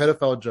dick and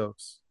pedophile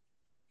jokes.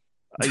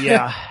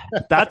 Yeah.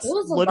 It That's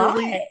was a lot.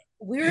 literally,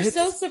 We were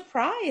so it's,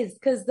 surprised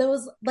because there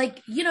was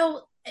like,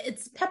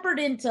 it's peppered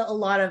into a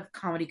lot of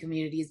comedy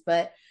communities,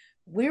 but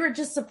we were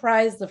just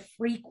surprised the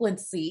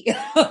frequency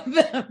of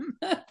them.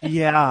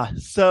 yeah.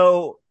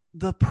 So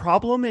the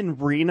problem in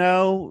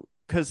Reno,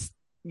 because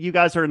you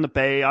guys are in the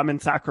Bay, I'm in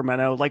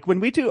Sacramento. Like when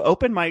we do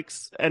open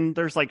mics and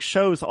there's like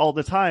shows all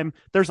the time,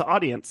 there's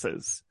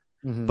audiences.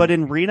 Mm-hmm. But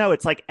in Reno,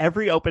 it's like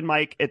every open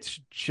mic, it's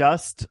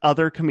just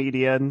other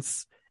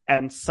comedians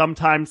and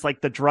sometimes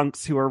like the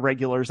drunks who are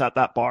regulars at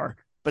that bar.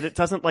 But it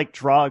doesn't like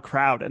draw a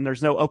crowd, and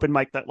there's no open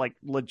mic that like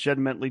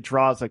legitimately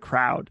draws a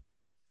crowd.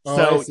 Oh, I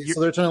So see. So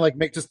they're trying to like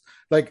make just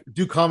like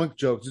do comic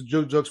jokes,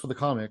 jokes for the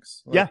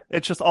comics. yeah, Like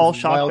it's just this all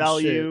shock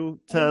wild shit. value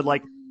to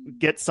like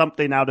get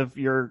something out of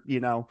your,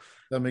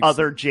 That makes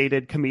other sense.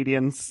 jaded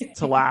comedians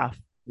to laugh.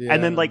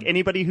 And then Yeah. like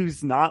anybody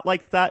who's not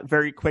like that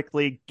very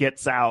quickly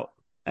gets out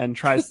and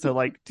tries to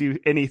like do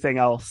anything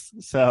else.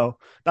 So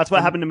that's what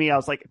Um, happened to me. I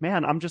was like,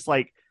 man, I'm just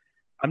like,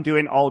 I'm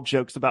doing all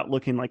jokes about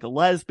looking like a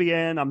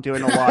lesbian. I'm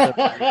doing a lot of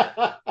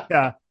like,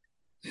 yeah.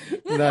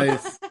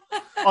 nice.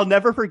 I'll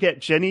never forget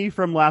Jenny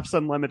from Laughs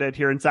Unlimited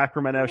here in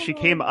Sacramento. She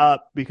came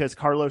up because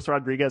Carlos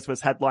Rodriguez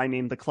was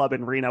headlining the club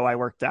in Reno I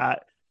worked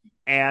at.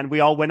 And we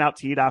all went out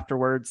to eat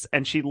afterwards.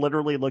 And she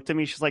literally looked at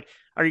me. She's like,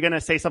 are you going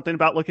to say something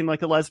about looking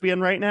like a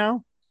lesbian right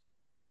now?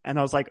 And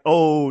I was like,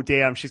 oh,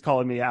 damn, she's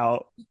calling me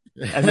out.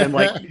 And then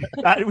like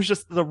that, it was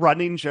just the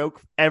running joke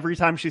every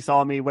time she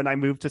saw me when I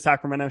moved to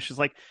Sacramento. She's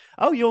like,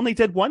 oh, you only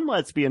did one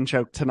lesbian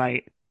joke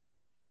tonight.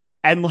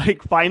 And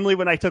like finally,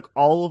 when I took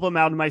all of them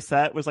out of my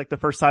set, was like the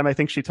first time I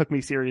think she took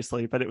me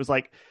seriously. But it was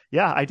like,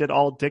 yeah, I did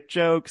all dick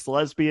jokes,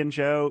 lesbian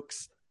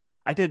jokes.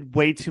 I did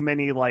way too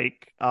many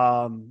like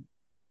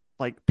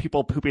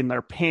people pooping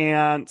their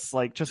pants,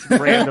 like just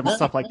random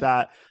stuff like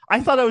that. I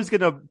thought I was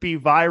gonna be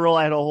viral.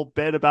 I had a whole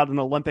bit about an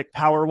Olympic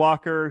power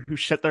walker who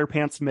shit their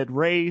pants mid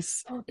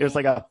race. Oh, It was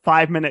like a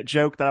 5 minute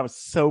joke that I was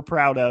so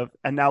proud of.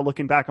 And now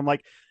looking back, I'm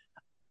like,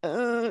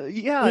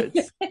 yeah,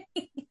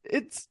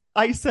 it's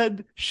I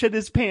said shit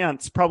his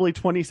pants probably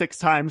 26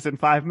 times in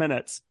 5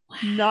 minutes.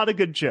 Not a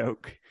good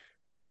joke.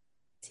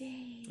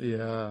 dang.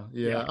 Yeah,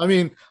 yeah. Yeah. I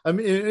mean,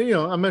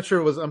 I'm not sure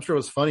it was. I'm sure it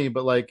was funny,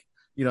 but like,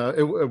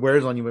 it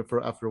wears on you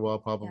for after a while,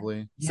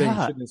 probably saying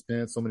Yeah. shit in his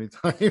pants so many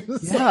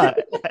times. Yeah.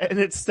 And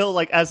it's still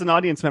like as an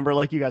audience member,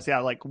 like you guys, yeah,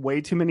 like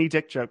way too many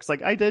dick jokes.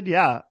 Like I did,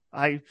 yeah.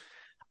 I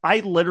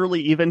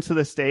literally, even to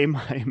this day,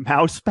 my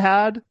mouse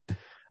pad,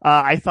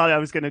 I thought I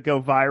was gonna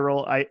go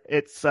viral.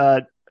 It's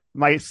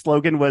my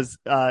slogan was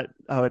oh,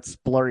 it's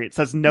blurry. It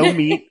says no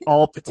meat,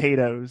 all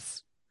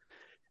potatoes.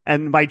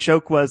 And my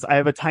joke was I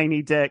have a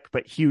tiny dick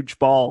but huge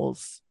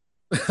balls.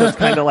 So it's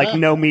kind of like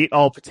no meat,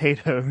 all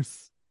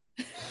potatoes.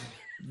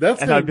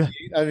 That's And kind of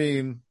neat. I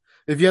mean,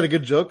 if you had a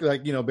good joke,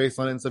 like, based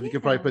on it and stuff, you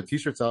could probably put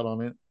t-shirts out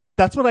on it.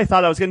 that's what I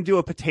thought. I was going to do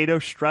a potato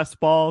stress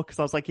ball because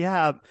I was like,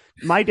 yeah,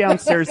 my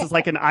downstairs is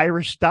like an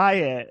Irish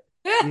diet.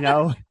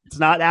 It's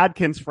not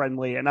Adkins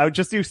friendly. And I would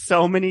just do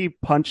so many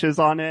punches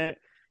on it.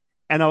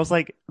 And I was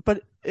like,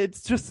 but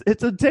it's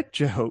a dick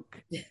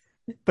joke.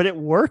 But it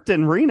worked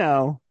in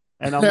Reno.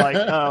 And I'm like,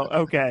 oh,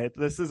 okay,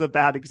 this is a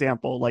bad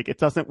example. Like, it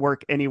doesn't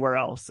work anywhere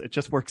else. It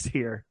just works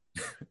here.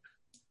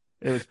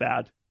 It was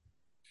bad.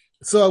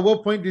 So at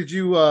what point did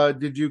you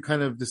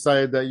kind of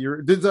decide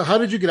that how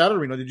did you get out of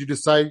Reno? Did you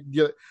decide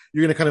you're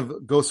going to kind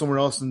of go somewhere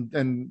else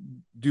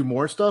and do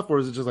more stuff, or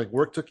is it just like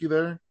work took you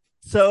there?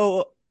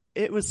 So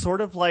it was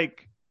sort of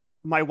like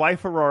my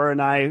wife Aurora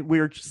and I, we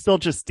were still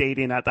just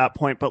dating at that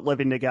point, but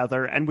living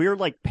together. And we were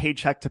like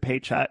paycheck to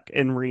paycheck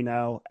in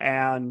Reno.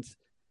 And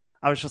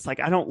I was just like,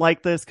 I don't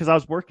like this because I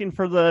was working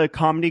for the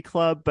comedy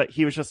club, but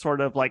he was just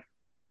sort of like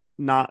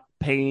not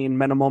paying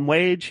minimum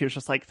wage. He was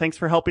just like, thanks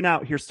for helping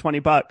out. Here's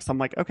 $20. I'm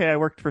like, okay, I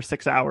worked for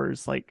 6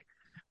 hours. Like,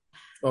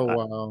 Oh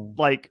wow.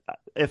 like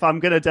if I'm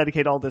going to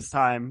dedicate all this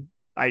time,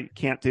 I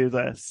can't do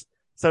this.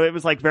 So it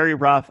was like very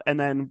rough. And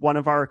then one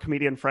of our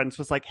comedian friends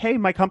was like, hey,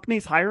 my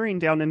company's hiring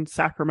down in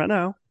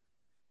Sacramento.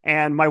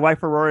 And my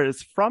wife Aurora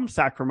is from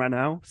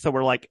Sacramento. So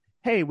we're like,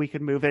 hey, we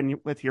could move in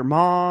with your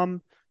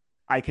mom.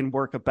 I can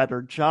work a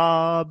better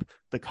job.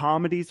 The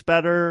comedy's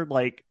better.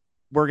 Like,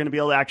 we're going to be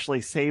able to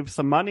actually save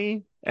some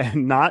money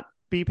and not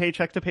be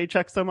paycheck to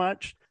paycheck so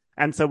much.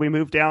 And so we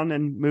moved down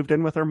and moved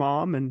in with her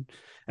mom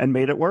and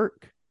made it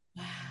work.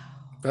 Wow.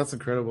 That's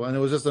incredible. And it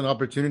was just an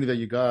opportunity that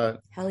you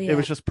got. Hell yeah. It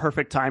was just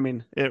perfect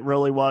timing. It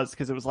really was,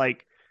 because it was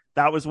like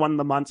that was one of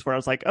the months where I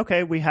was like,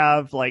 okay, we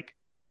have like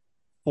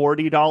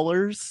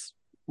 $40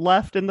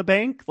 left in the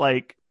bank.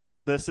 Like,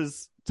 this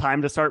is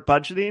time to start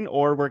budgeting,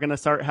 or we're going to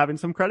start having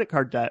some credit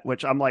card debt,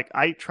 which I'm like,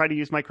 I try to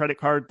use my credit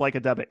card like a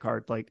debit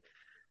card. Like,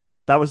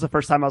 that was the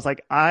first time I was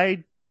like,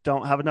 I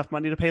don't have enough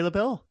money to pay the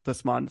bill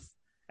this month.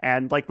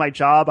 And like my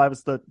job, I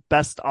was the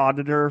best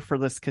auditor for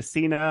this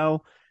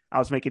casino. I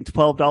was making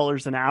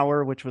 $12 an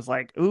hour, which was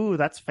like, ooh,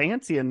 that's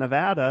fancy in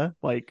Nevada,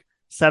 like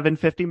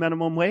 $7.50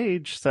 minimum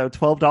wage. So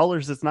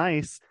 $12 is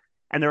nice.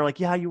 And they're like,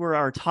 yeah, you were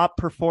our top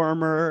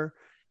performer.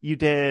 You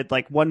did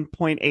like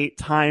 1.8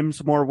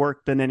 times more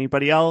work than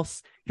anybody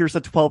else. Here's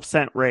a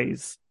 12-cent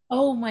raise.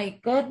 Oh my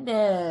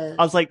goodness.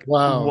 I was like,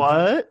 Wow.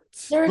 what?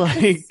 They're a Like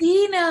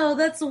casino.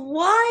 That's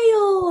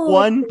wild.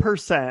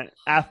 1%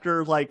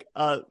 after like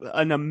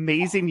an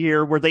amazing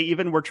year where they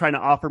even were trying to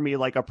offer me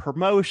like a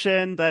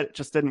promotion that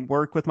just didn't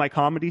work with my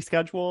comedy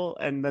schedule.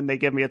 And then they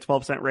give me a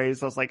 12-cent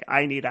raise. I was like,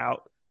 I need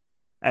out.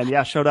 And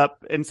yeah, showed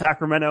up in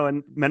Sacramento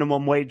and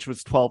minimum wage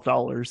was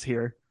 $12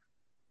 here.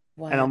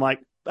 Wow. And I'm like,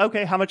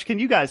 okay, how much can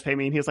you guys pay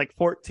me? And he was like,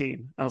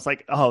 14. I was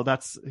like, oh,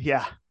 that's,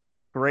 yeah,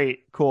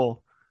 great,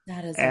 cool.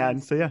 That is And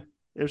awesome. so, yeah,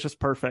 it was just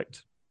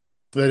perfect.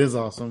 That is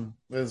awesome.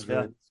 That is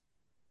great.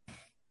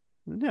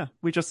 Yeah,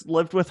 we just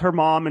lived with her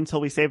mom until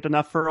we saved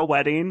enough for a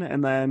wedding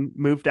and then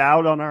moved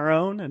out on our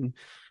own and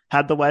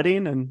had the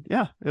wedding. And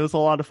yeah, it was a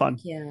lot of fun.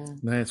 Yeah.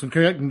 Nice. Well,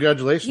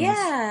 congratulations.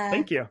 Yeah.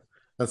 Thank you.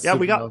 That's Yeah,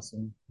 super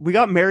awesome. we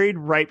got married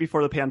right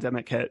before the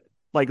pandemic hit,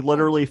 like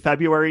literally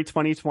February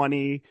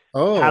 2020.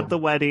 Oh, Had the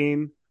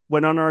wedding,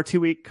 went on our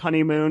 2-week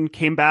honeymoon,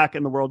 came back,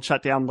 and the world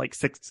shut down like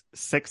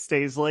six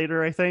days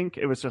later. I think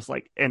it was just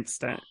like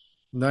instant.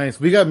 nice.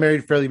 We got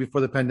married fairly before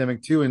the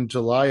pandemic too, in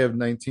July of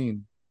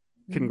 19.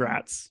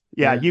 Congrats.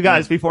 Yeah, Yeah. you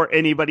guys before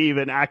anybody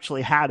even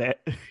actually had it.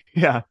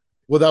 Yeah.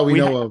 Well, that we We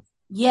know of.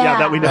 Yeah.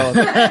 that we know of.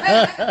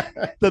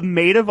 Oh, The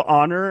maid of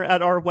honor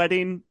at our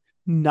wedding,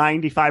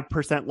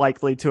 95%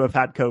 likely to have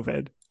had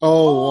COVID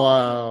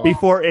wow.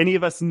 before any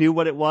of us knew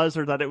what it was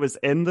or that it was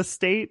in the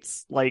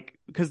States. Like,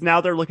 because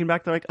now they're looking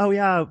back, they're like, oh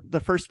yeah,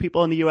 the first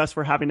people in the US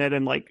were having it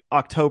in like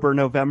October,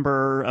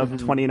 November of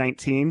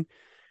 2019.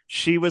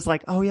 She was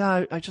like, oh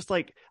yeah, I just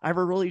like, I have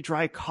a really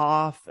dry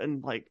cough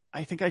and like,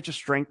 I think I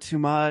just drank too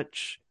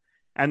much.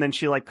 And then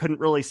she like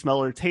couldn't really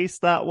smell or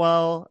taste that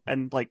well.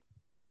 And like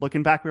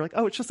looking back, we were like,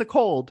 oh, it's just a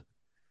cold.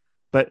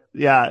 But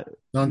yeah,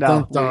 Dun,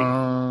 no, dun,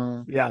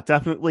 dun. yeah,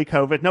 definitely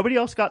COVID. Nobody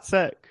else got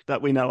sick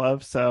that we know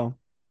of. So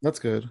That's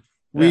good.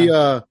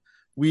 Yeah.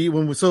 We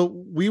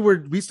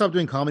stopped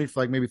doing comedy for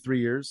like maybe 3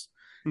 years,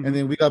 and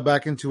then we got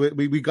back into it.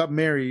 We got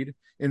married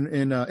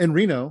in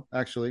Reno,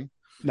 actually.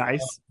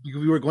 Nice.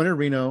 We were going to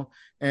Reno,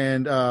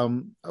 and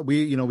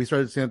we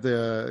started staying at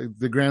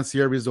the Grand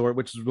Sierra Resort,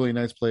 which is a really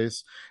nice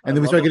place. And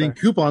then we started getting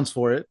coupons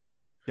for it.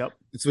 Yep.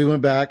 So we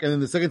went back, and then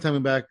the second time we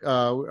went back,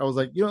 I was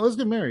like, let's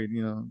get married,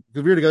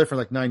 because we were together for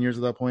like 9 years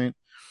at that point.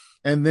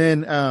 And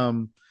then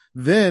on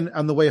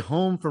the way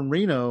home from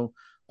Reno,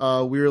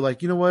 we were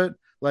like, you know what?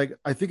 Like,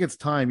 I think it's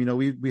time.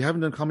 We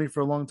haven't done comedy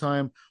for a long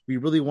time. We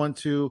really want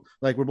to.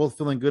 Like, we're both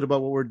feeling good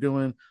about what we're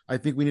doing. I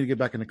think we need to get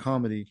back into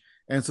comedy.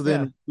 And so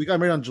then we got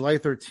married on July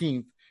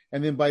 13th,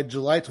 and then by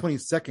July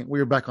 22nd, we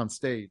were back on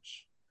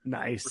stage.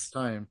 Nice. First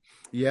time.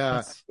 Yeah,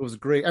 it was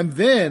great. And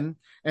then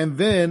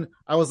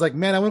I was like,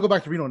 man, I want to go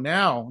back to Reno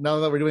now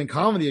that we're doing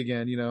comedy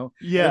again,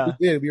 Yeah. And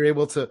we did. We were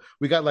able to.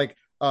 We got like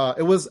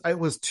it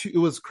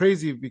was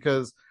crazy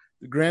because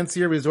the Grand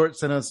Sierra Resort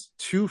sent us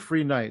 2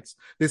 free nights.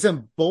 They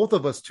sent both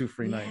of us 2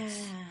 free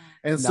nights.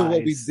 And so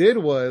what we did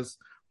was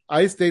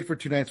I stayed for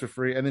 2 nights for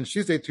free, and then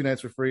she stayed 2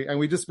 nights for free, and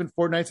we just spent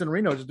 4 nights in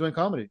Reno just doing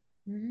comedy.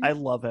 I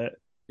love it.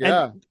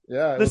 Yeah, And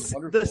yeah. It was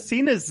wonderful. the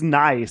scene is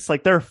nice.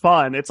 Like, they're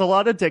fun. It's a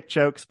lot of dick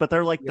jokes, but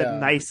they're like the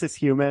nicest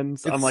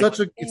humans.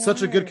 It's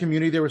such a good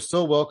community. They were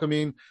so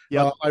welcoming.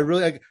 Yep.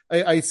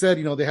 I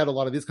said, they had a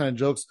lot of these kind of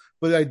jokes,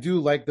 but I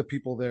do like the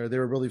people there. They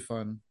were really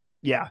fun.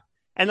 Yeah.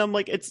 And I'm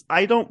like,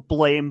 I don't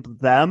blame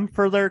them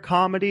for their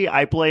comedy.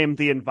 I blame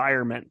the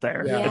environment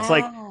there. Yeah. It's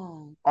like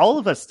all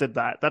of us did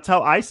that. That's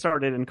how I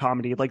started in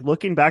comedy. Like,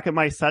 looking back at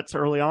my sets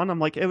early on, I'm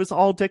like, it was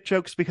all dick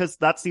jokes because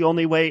that's the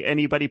only way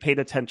anybody paid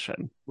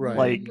attention. Right.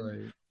 Like,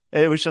 right.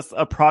 it was just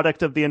a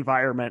product of the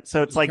environment.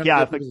 So it's like,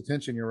 yeah,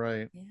 attention. You're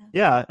right.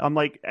 Yeah, I'm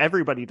like,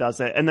 everybody does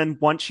it. And then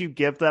once you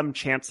give them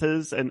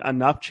chances and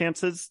enough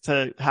chances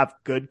to have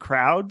good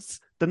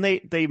crowds, then they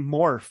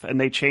morph and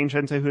they change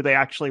into who they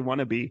actually want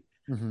to be.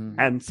 Mm-hmm.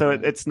 And so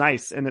it's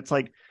nice. And it's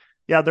like,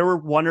 yeah, there were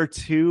 1 or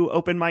 2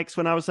 open mics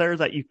when I was there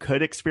that you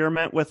could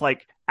experiment with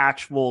like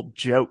actual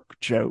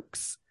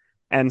jokes.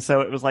 And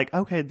so it was like,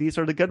 okay, these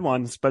are the good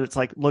ones. But it's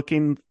like,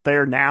 looking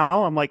there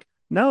now, I'm like,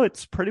 no,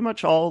 it's pretty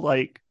much all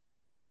like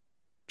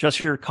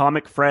just your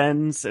comic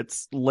friends.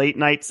 It's late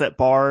nights at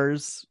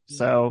bars.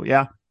 So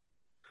yeah,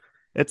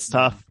 it's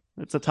tough.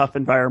 It's a tough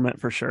environment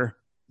for sure.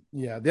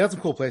 Yeah, they had some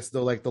cool places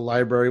though. Like the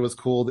library was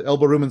cool. The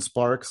Elbow Room in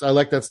Sparks. I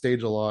like that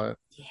stage a lot.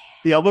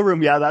 The Elbow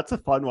Room, yeah, that's a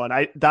fun one.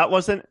 That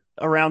wasn't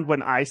around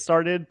when I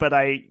started, but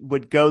I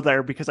would go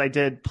there because I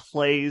did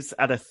plays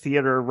at a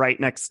theater right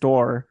next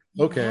door.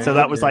 Okay. So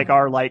that was okay. like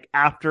our like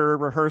after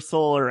rehearsal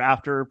or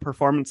after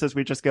performances,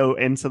 we just go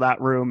into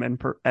that room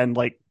and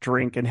like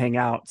drink and hang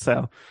out.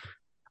 So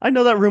I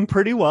know that room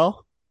pretty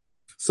well.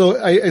 So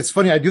it's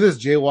funny. I do this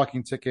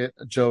jaywalking ticket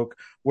joke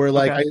where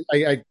like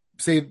Okay. I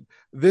say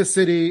this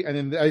city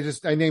and then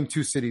I name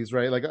two cities,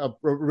 right? Like a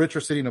richer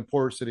city and a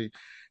poorer city.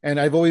 And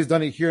I've always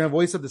done it here. And I've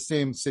always said the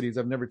same cities.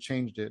 I've never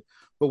changed it.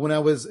 But when I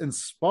was in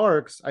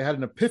Sparks, I had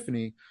an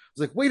epiphany. I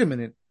was like, wait a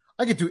minute.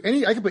 I could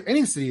put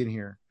any city in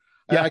here.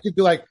 Yeah. I could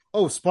be like,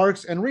 oh,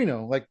 Sparks and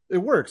Reno. Like it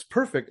works.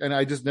 Perfect. And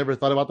I just never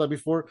thought about that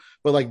before.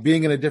 But like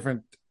being in a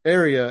different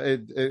area,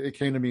 it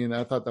came to me and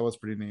I thought that was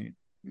pretty neat.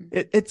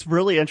 It's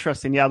really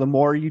interesting. Yeah. The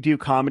more you do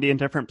comedy in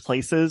different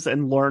places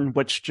and learn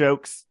which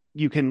jokes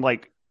you can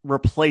like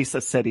replace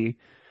a city.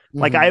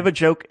 Like I have a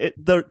joke.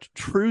 The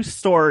true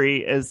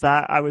story is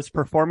that I was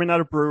performing at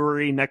a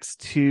brewery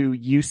next to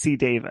UC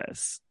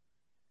Davis.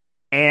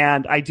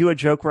 And I do a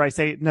joke where I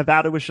say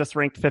Nevada was just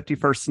ranked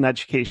 51st in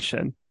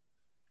education.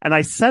 And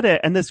I said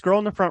it, and this girl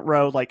in the front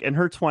row, like in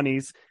her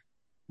 20s,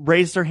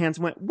 raised her hands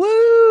and went,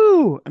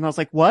 woo! And I was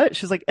like, what?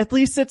 She's like, at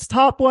least it's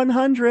top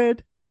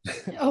 100.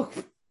 Oh,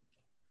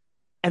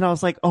 And I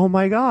was like, oh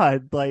my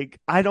God, like,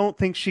 I don't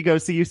think she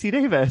goes to UC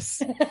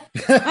Davis.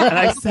 And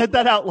I said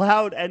that out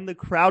loud, and the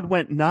crowd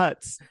went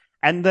nuts.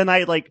 And then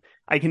I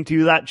can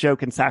do that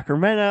joke in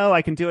Sacramento.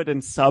 I can do it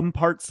in some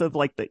parts of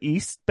like the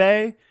East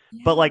Bay.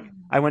 yeah. But like,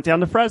 I went down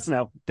to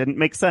Fresno. Didn't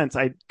make sense.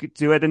 I could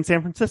do it in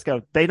San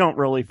Francisco. They don't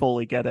really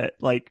fully get it.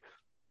 Like,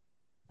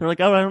 they're like,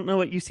 oh, I don't know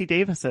what UC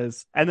Davis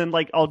is. And then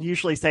like, I'll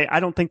usually say, I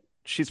don't think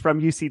she's from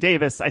UC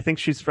Davis. I think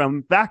she's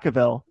from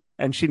Vacaville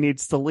and she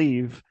needs to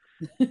leave.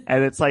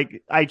 And it's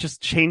like, I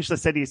just changed the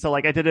city. So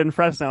like I did it in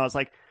Fresno. I was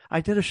like,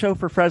 I did a show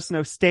for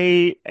Fresno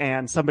State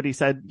and somebody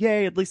said,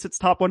 yay, at least it's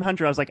top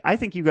 100. I was like, I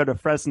think you go to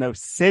Fresno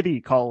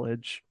City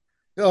College.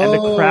 And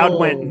the crowd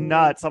went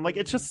nuts. I'm like,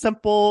 it's just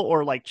simple,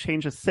 or like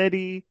change a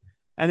city.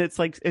 And it's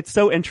like, it's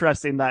so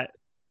interesting that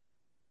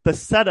the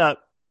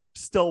setup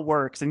still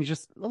works and you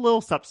just a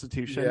little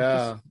substitution.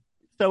 Yeah. Just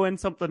throw in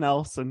something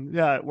else and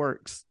yeah, it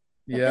works.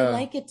 But Yeah. they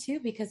like it too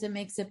because it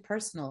makes it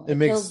personal. It It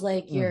makes- feels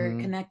like you're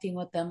connecting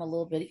with them a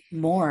little bit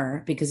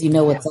more because you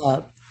know what's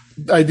up.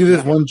 I do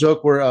this one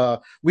joke where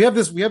we have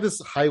this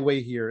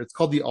highway here. It's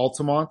called the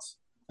Altamont.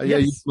 Yeah,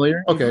 you Yes.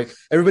 familiar? Okay.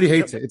 Everybody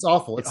hates it. It's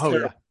awful. It's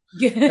terrible.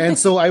 And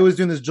so I was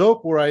doing this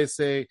joke where I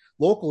say,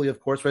 locally, of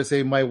course, where I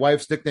say my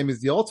wife's nickname is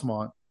the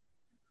Altamont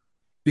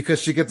because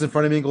she gets in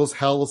front of me and goes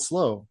hella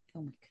slow.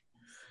 Oh my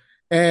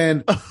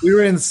And we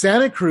were in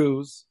Santa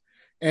Cruz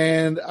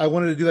and I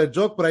wanted to do that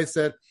joke, but I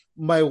said,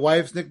 my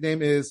wife's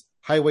nickname is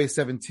Highway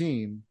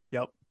 17.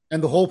 Yep.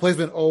 And the whole place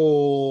went,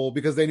 oh,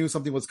 because they knew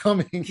something was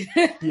coming.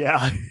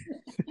 Yeah.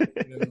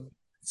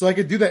 So I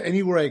could do that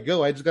anywhere I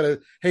go. I just gotta,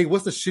 hey,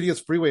 what's the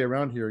shittiest freeway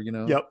around here? You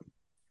know? Yep.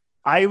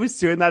 I was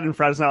doing that in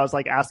Fresno. I was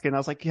like asking, I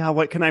was like, yeah,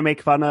 what can I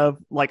make fun of?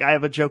 Like, I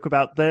have a joke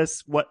about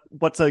this.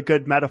 What's a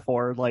good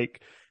metaphor?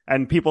 Like,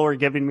 and people were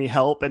giving me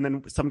help. And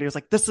then somebody was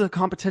like, this is a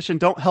competition.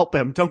 Don't help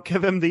him. Don't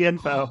give him the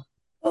info.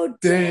 Oh,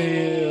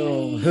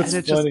 Damn. That's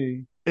And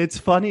funny. It's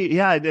funny.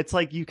 Yeah. It's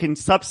like you can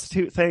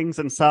substitute things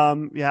and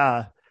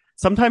yeah.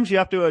 Sometimes you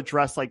have to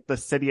address like the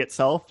city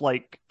itself.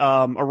 Like,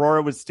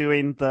 Aurora was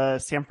doing the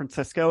San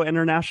Francisco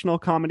International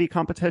Comedy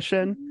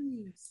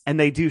Competition and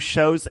they do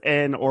shows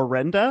in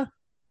Orinda.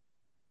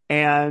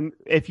 And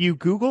if you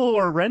Google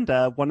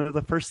Orinda, one of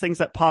the first things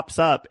that pops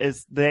up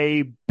is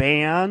they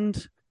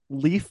banned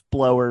leaf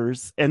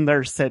blowers in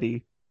their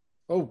city.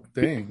 Oh,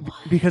 dang.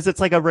 Because it's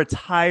like a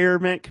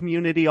retirement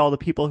community. All the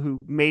people who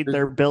made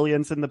their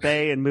billions in the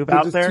Bay and move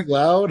out It's there. too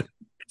loud.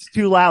 It's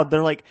too loud.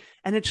 They're like,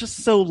 and it's just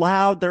so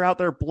loud. They're out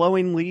there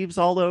blowing leaves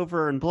all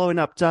over and blowing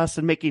up dust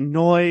and making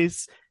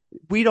noise.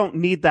 We don't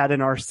need that in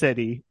our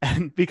city.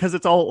 And because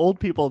it's all old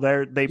people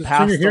there, they Just pass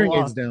turn your the hearing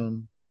law. aids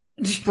down.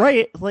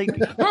 Right. Like,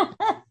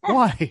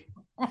 why?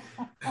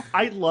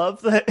 I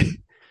love that.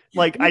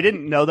 Like, I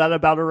didn't know that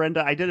about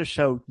Orinda. I did a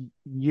show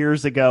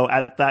years ago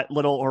at that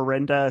little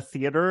Orinda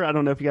theater. I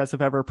don't know if you guys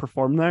have ever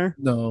performed there.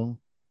 No.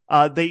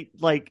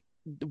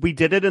 We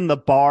did it in the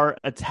bar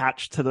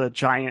attached to the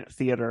giant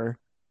theater.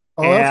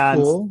 Oh, that's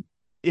And cool.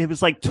 It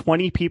was like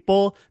 20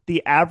 people.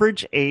 The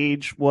average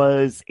age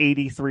was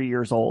 83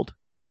 years old.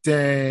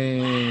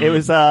 Dang. It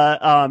was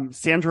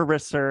Sandra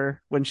Risser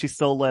when she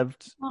still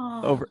lived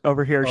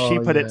over here. She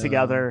Oh, put yeah. it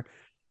together.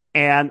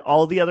 And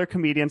all the other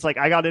comedians, like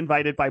I got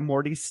invited by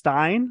Morty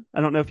Stein.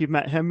 I don't know if you've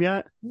met him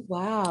yet.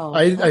 Wow.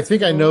 I That's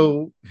think I cool.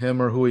 know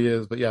him or who he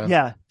is, but yeah.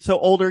 Yeah. So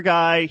older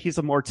guy, he's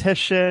a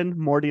mortician,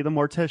 Morty the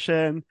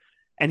mortician.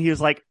 And he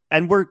was like,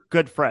 and we're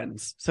good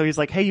friends. So he's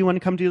like, hey, you want to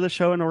come do the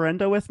show in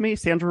Orinda with me?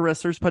 Sandra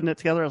Risser's putting it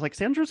together. I was like,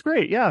 Sandra's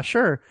great. Yeah,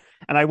 sure.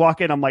 And I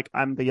walk in, I'm like,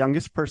 I'm the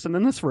youngest person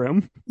in this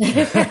room.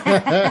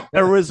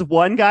 There was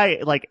one guy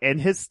like in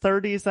his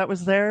 30s that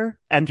was there.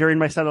 And during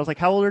my set, I was like,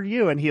 how old are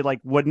you? And he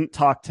like wouldn't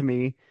talk to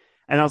me.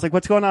 And I was like,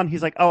 what's going on?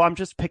 He's like, oh, I'm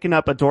just picking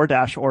up a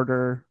DoorDash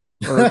order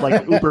or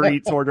like Uber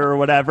Eats order or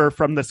whatever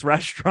from this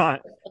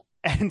restaurant.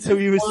 And so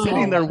he was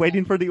sitting there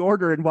waiting for the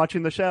order and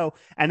watching the show.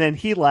 And then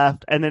he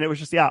left. And then it was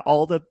just,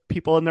 all the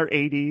people in their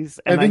 80s.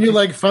 And then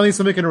you're finally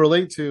somebody can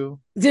relate to.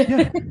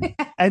 Yeah.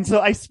 And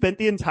so I spent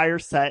the entire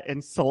set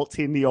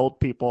insulting the old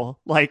people.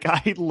 Like,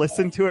 I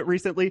listened to it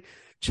recently.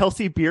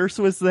 Chelsea Bierce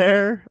was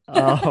there.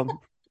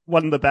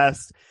 One of the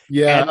best.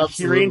 Yeah, and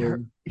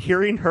absolutely.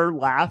 hearing her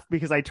laugh,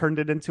 because I turned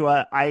it into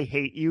a I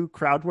hate you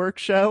crowd work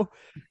show.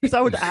 Because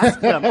I would ask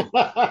them,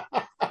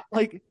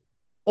 like,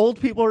 old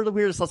people are the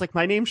weirdest. I was like,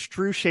 my name's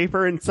Drew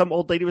Shafer, and some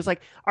old lady was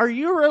like, are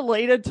you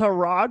related to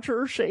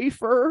Roger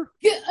Shafer?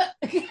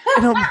 And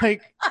I'm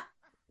like,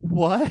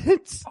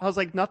 what? I was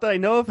like, not that I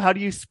know of. How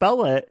do you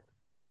spell it?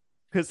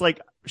 Because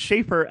like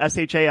Shafer,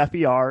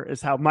 Shafer,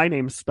 is how my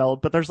name's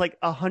spelled, but there's like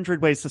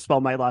 100 ways to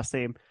spell my last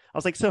name. I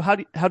was like, so how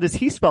does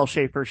he spell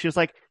Shafer? She was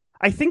like,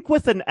 I think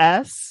with an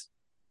S.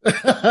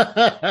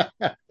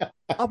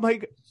 I'm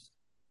like,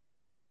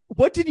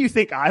 what did you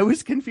think I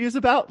was confused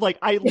about? Like,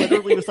 I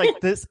literally was like,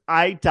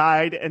 I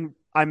died and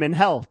I'm in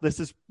hell. This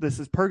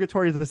is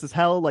purgatory. This is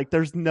hell. Like,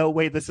 there's no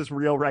way this is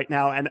real right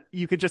now. And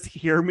you could just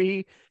hear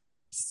me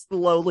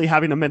slowly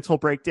having a mental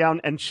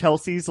breakdown and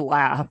Chelsea's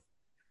laugh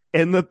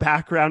in the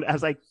background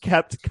as I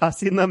kept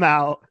cussing them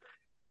out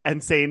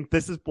and saying,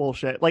 this is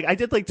bullshit. Like, I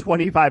did like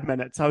 25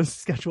 minutes. I was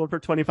scheduled for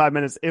 25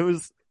 minutes. It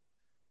was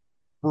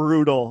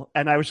brutal.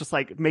 And I was just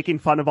like making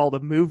fun of all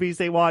the movies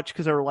they watch,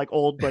 because there were like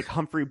old like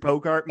Humphrey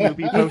Bogart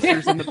movie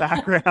posters in the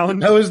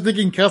background. I was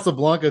thinking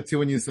Casablanca too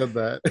when you said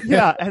that.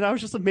 Yeah, and I was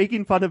just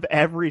making fun of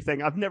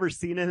everything. I've never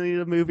seen any of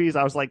the movies.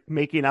 I was like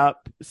making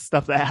up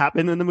stuff that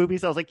happened in the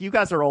movies. I was like, you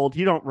guys are old,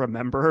 you don't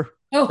remember.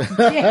 Oh,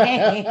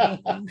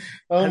 dang.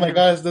 Oh my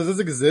gosh, does this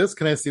exist?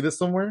 Can I see this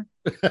somewhere?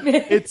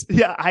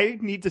 I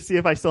need to see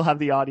if I still have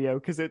the audio,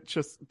 because it's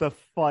just the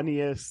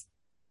funniest,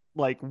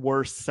 like,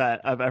 worst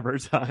set I've ever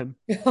done.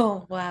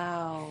 Oh,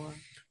 wow.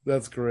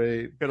 That's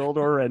great. Good old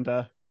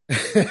Orinda.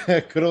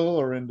 Good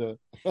old Orinda.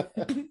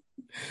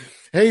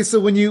 Hey, so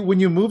when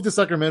you moved to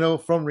Sacramento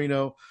from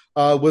Reno,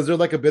 was there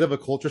like a bit of a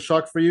culture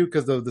shock for you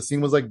because the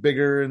scene was like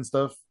bigger and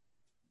stuff?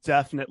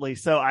 Definitely.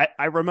 So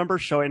I remember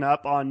showing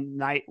up on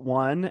night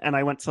 1, and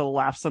I went to the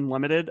Laughs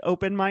Unlimited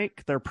open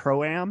mic, their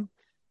pro-am,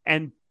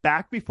 and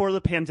back before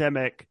the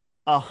pandemic,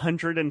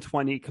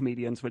 120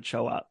 comedians would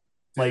show up.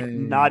 Like,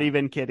 Dang. not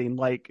even kidding.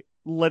 Like,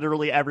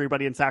 literally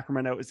everybody in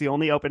Sacramento. It was the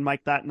only open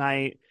mic that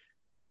night.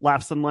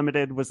 Laughs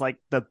Unlimited was like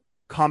the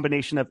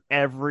combination of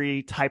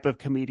every type of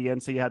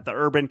comedian. So you had the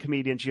urban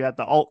comedians, you had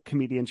the alt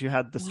comedians, you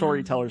had the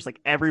storytellers. Like,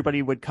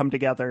 everybody would come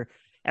together.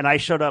 And I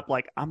showed up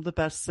like, I'm the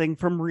best thing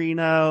from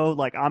Reno.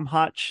 Like, I'm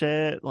hot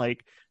shit.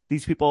 Like,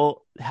 these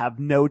people have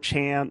no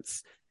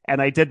chance.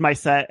 And I did my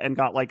set and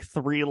got like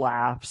 3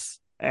 laughs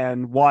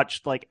and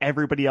watched like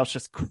everybody else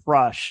just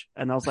crush.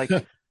 And I was like,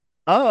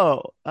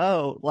 oh,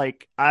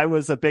 like, I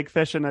was a big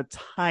fish in a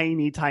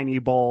tiny, tiny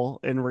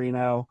bowl in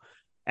Reno.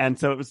 And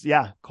so it was,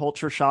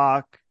 culture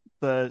shock.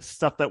 The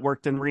stuff that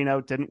worked in Reno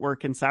didn't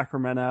work in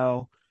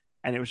Sacramento.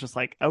 And it was just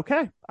like,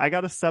 okay, I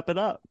got to step it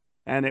up.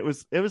 And it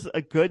was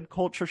a good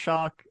culture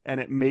shock, and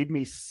it made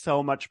me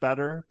so much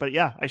better. But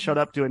I showed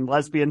up doing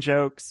lesbian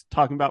jokes,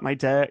 talking about my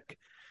dick.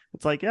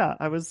 It's like,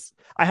 I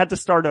had to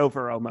start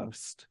over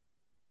almost.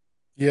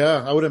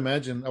 Yeah, I would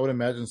imagine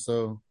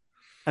so.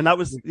 And that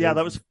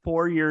was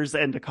 4 years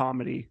into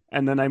comedy.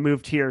 And then I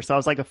moved here. So I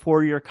was like a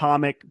 4-year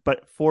comic,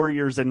 but 4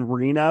 years in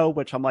Reno,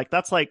 which I'm like,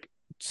 that's like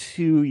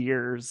 2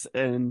 years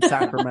in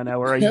Sacramento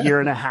or a year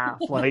and a half.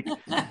 Like,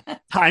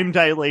 time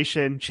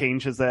dilation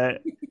changes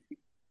it.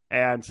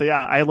 And so,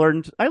 I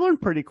learned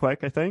pretty quick,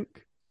 I think.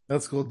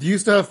 That's cool. Do you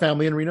still have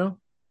family in Reno?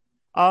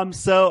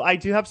 So I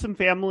do have some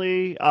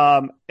family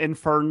in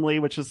Fernley,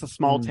 which is a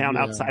small town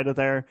outside of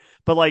there.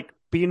 But like,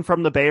 being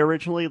from the Bay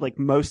originally, like,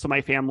 most of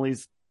my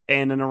family's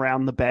in and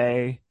around the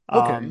Bay.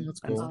 Okay, that's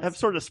cool. I've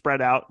sort of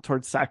spread out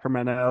towards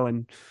Sacramento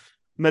and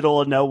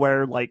middle of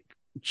nowhere, like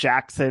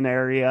Jackson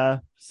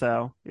area.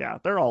 So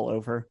they're all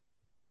over.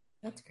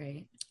 That's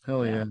great.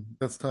 Hell yeah.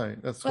 That's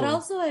tight. That's cool. But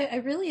also,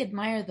 I really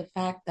admire the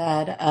fact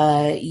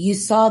that you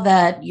saw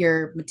that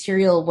your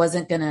material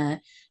wasn't going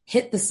to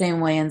hit the same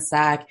way in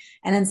SAC.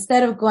 And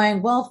instead of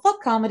going, well,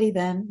 fuck comedy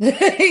then,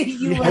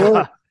 you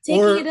were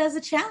taking it as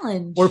a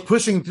challenge. Or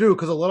pushing through,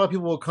 because a lot of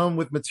people will come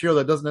with material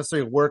that doesn't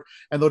necessarily work,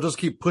 and they'll just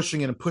keep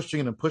pushing it and pushing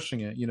it and pushing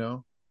it, you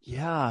know?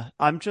 Yeah.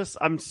 I'm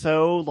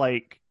so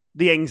like,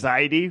 the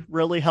anxiety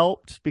really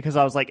helped, because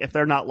I was like, if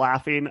they're not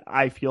laughing,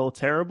 I feel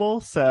terrible.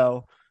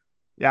 So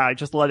I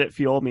just let it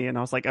fuel me. And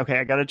I was like, okay,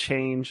 I got to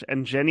change.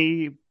 And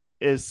Jenny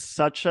is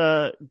such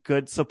a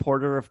good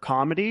supporter of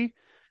comedy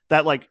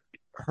that, like,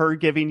 her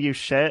giving you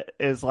shit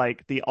is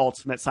like the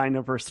ultimate sign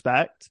of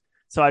respect.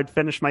 So I'd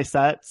finish my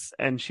sets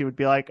and she would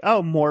be like,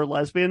 oh, more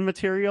lesbian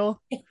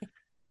material.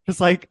 It's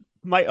like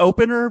my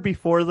opener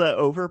before the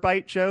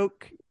overbite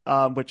joke,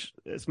 which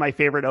is my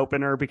favorite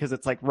opener because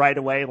it's like right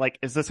away, like,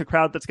 is this a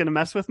crowd that's going to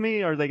mess with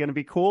me? Are they going to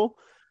be cool?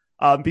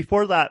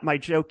 Before that, my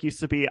joke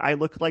used to be, I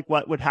look like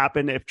what would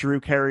happen if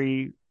Drew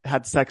Carey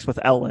had sex with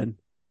Ellen.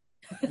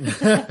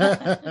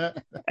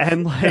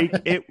 And like,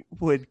 it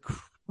would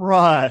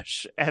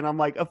crush. And I'm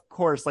like, of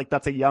course, like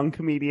that's a young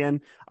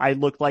comedian. I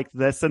look like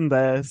this and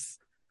this.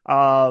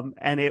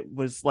 And it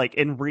was like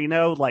in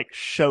Reno, like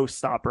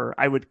showstopper.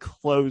 I would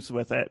close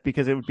with it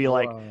because it would be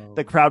like Wow.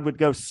 the crowd would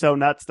go so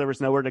nuts. There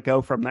was nowhere to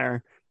go from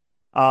there.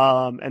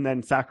 And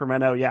then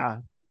Sacramento, yeah,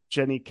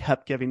 Jenny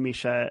kept giving me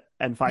shit.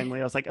 And finally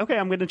I was like, okay,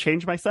 I'm going to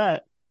change my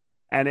set.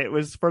 And it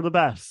was for the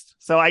best.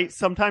 So I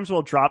sometimes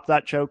will drop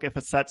that joke if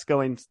a set's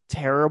going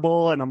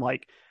terrible. And I'm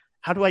like,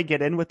 how do I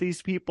get in with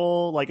these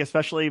people? Like,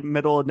 especially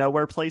middle of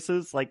nowhere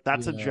places. Like,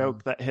 that's a Yeah.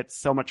 joke that hits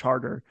so much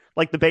harder.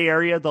 Like the Bay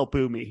Area, they'll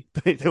boo me.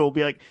 They will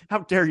be like, how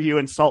dare you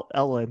insult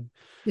Ellen?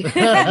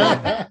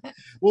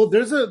 Well,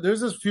 there's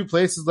a few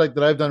places like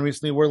that I've done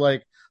recently where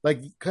like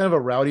kind of a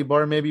rowdy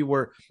bar maybe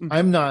where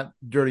I'm not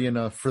dirty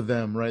enough for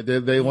them, right?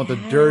 They want the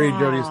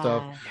dirty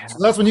stuff. Yeah. So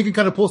that's when you can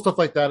kind of pull stuff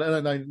like that.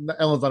 And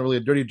Ellen's not really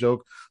a dirty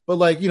joke, but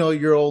like,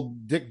 your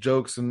old dick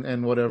jokes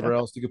and whatever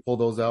else, you could pull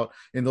those out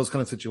in those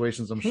kind of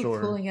situations, I'm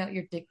sure. Pulling out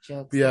your dick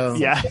jokes. Yeah.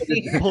 Yeah.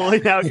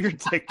 Pulling out your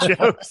dick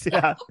jokes.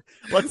 Yeah.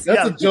 That's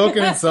a joke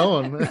in its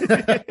own.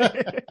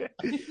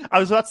 I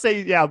was about to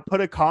say, yeah, put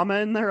a comma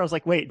in there. I was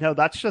like, wait, no,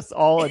 that's just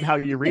all in how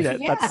you read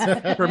it. Yeah.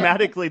 That's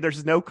grammatically,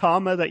 there's no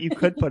comma that you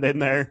could put in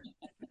there.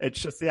 It's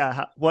just,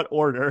 yeah, what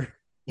order?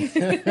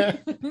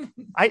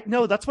 I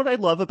no, that's what I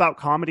love about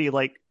comedy.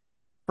 Like,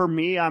 for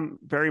me, I'm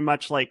very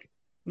much like,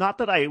 not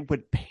that I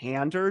would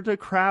pander to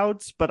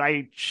crowds, but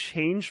I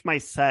change my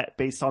set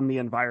based on the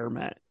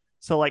environment.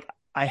 So, like,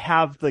 I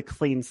have the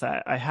clean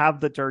set, I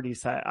have the dirty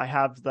set, I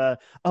have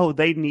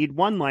they need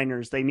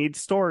one-liners, they need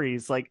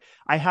stories. Like,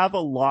 I have a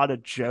lot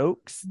of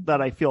jokes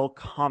that I feel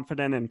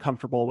confident and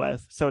comfortable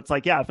with. So it's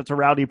like, yeah, if it's a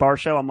rowdy bar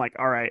show, I'm like,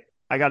 all right,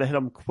 I got to hit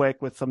them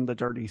quick with some of the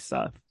dirty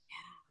stuff.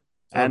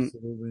 And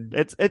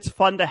Absolutely. it's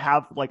fun to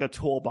have like a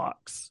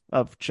toolbox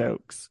of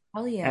jokes.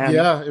 Oh yeah. And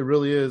Yeah, it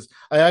really is.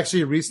 I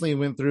actually recently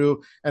went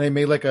through and I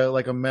made like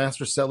a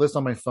master set list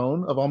on my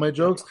phone of all my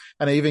jokes,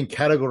 and I even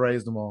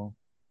categorized them all.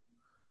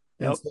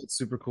 And Yep. so it's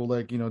super cool,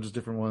 like just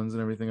different ones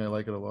and everything. I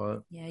like it a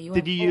lot. Yeah.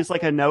 Did you use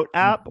like a note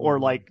app, or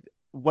like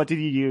what did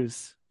you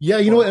use?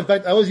 Yeah, what? In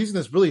fact, I was using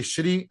this really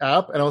shitty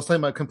app, and I was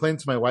complaining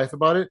to my wife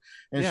about it,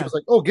 and she Yeah. was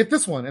like, "Oh, get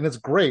this one, and it's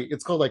great.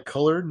 It's called like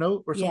Color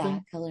Note or Yeah.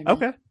 something." Color.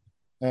 Okay.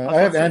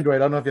 I have Android. I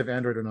don't know if you have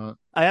Android or not.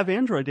 I have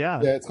Android,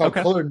 yeah. Yeah, it's called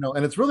Okay. Color Note,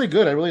 and it's really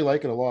good. I really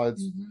like it a lot.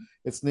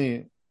 It's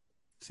neat.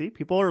 See,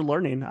 people are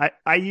learning.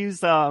 I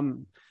use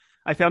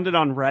I found it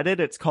on Reddit.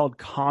 It's called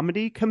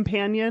Comedy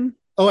Companion.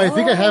 Oh, I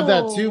think I have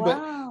that too, but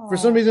wow. for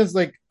some reason, it's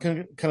like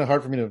kind of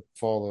hard for me to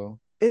follow.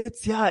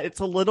 It's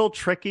a little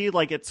tricky.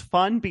 Like, it's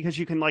fun because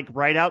you can like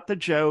write out the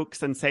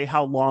jokes and say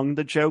how long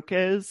the joke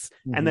is,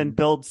 and then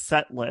build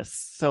set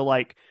lists. So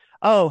like,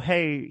 oh,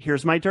 hey,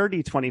 here's my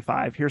dirty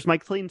 25, here's my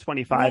clean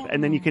 25,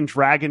 and then you can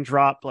drag and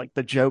drop like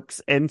the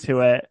jokes into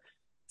it.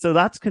 So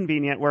that's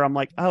convenient, where I'm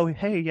like, oh,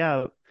 hey,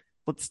 yeah,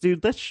 let's do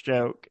this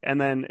joke. And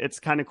then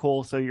it's kind of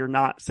cool. So you're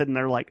not sitting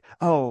there like,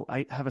 oh,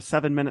 I have a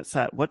 7-minute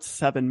set. What's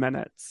 7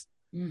 minutes?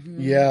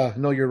 Yeah,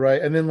 no, you're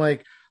right. And then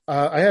like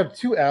I have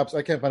two apps.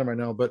 I can't find them right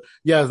now, but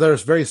yeah,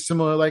 there's very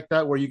similar like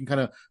that where you can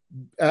kind of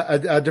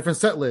add different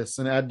set lists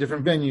and add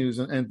different venues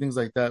and things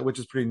like that, which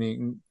is pretty neat.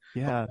 And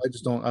Yeah.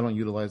 I don't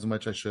utilize them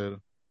much. I should.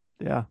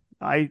 Yeah.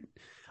 I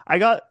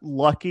got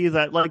lucky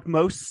that like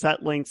most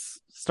set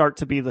links start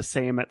to be the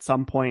same at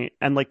some point.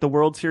 And like the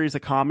World Series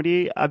of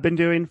Comedy I've been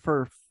doing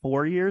for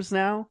 4 years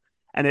now.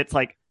 And it's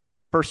like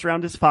first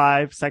round is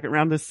 5, second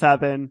round is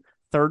 7,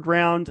 third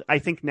round I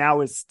think now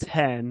is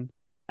 10.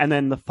 And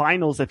then the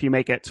finals, if you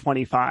make it,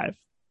 25.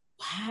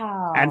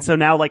 Wow. And so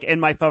now like in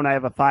my phone, I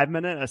have a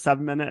 5-minute, a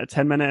 7-minute, a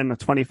 10-minute, and a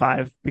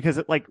 25, because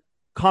it like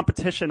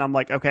competition, I'm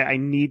like, okay, I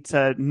need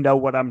to know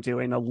what I'm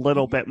doing a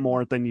little bit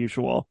more than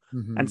usual.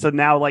 And so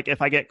now like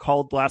if I get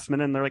called last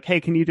minute and they're like, hey,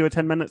 can you do a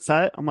 10-minute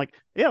set? I'm like,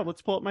 yeah,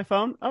 let's pull up my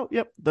phone. Oh,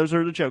 yep, those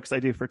are the jokes I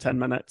do for 10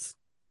 minutes.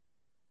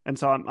 And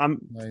so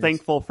I'm Nice.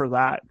 thankful for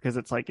that, because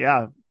it's like,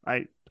 yeah,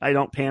 I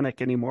don't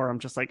panic anymore. I'm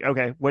just like,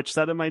 okay, which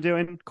set am I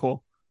doing?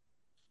 Cool.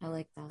 I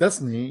like that.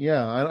 That's neat.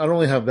 Yeah, I don't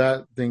really have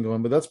that thing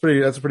going, but that's a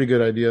pretty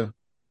good idea.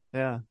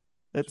 Yeah,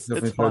 it's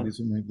Definitely try to fun. do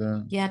something like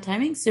that. Yeah,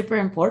 timing's super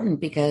important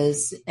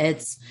because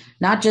it's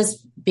not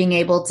just being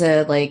able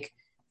to like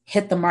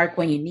hit the mark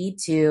when you need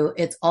to,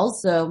 it's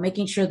also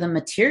making sure the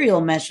material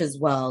meshes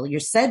well,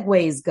 your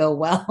segues go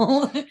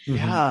well.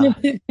 Yeah.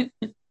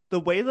 The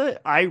way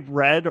that I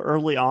read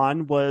early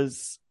on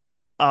was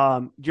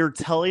you're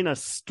telling a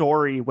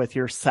story with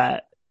your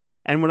set.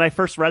 And when I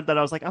first read that,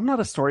 I was like, I'm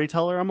not a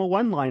storyteller, I'm a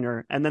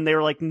one-liner. And then they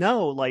were like,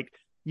 no, like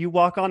you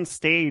walk on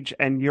stage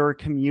and you're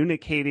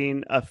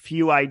communicating a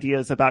few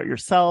ideas about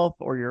yourself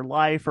or your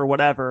life or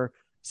whatever.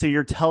 So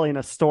you're telling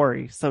a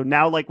story. So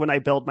now, like when I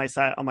build my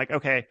set, I'm like,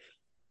 okay,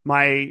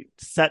 my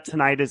set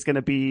tonight is going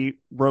to be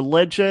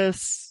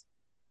religious,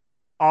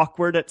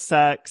 awkward at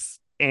sex,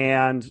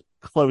 and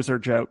closer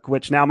joke,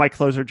 which now my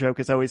closer joke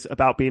is always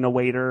about being a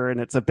waiter,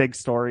 and it's a big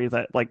story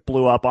that like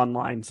blew up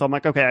online. So I'm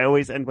like, okay, I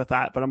always end with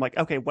that, but I'm like,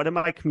 okay, what am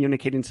I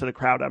communicating to the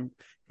crowd? I'm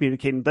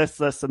communicating this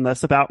and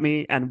this about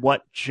me, and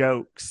what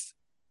jokes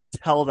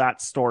tell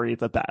that story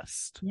the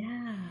best.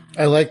 Yeah.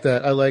 I like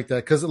that.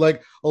 Because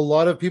like a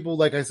lot of people,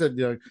 like I said,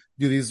 do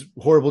these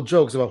horrible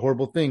jokes about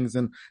horrible things,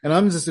 and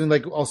I'm just in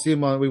like I'll see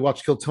them on. We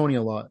watch Kill Tony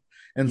a lot,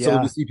 and so we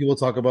Yeah. see people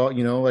talk about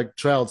like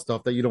child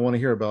stuff that you don't want to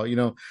hear about,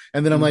 and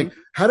then I'm Mhm. like,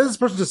 how does this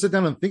person just sit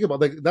down and think about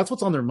like that's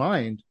what's on their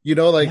mind,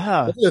 like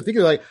Yeah. that's what they're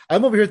thinking. Like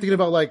I'm over here thinking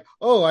about like,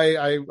 oh,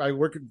 I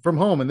work from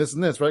home and this,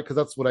 right? Because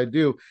that's what I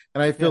do,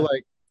 and I feel Yeah.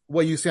 like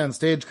what you say on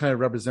stage kind of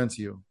represents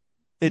you.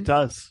 It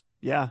does.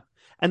 Yeah.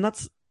 And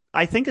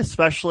I think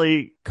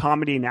especially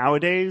comedy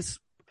nowadays,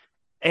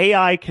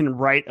 AI can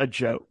write a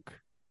joke.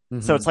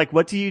 So it's like,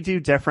 what do you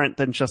do different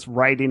than just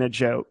writing a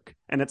joke?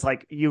 And it's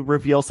like, you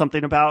reveal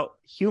something about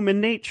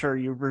human nature.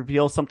 You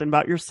reveal something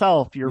about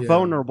yourself. You're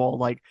vulnerable,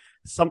 like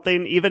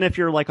something, even if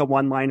you're like a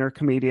one-liner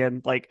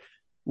comedian, like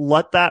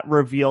let that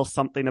reveal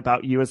something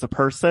about you as a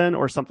person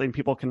or something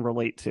people can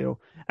relate to.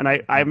 And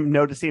I'm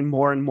noticing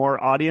more and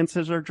more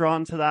audiences are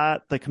drawn to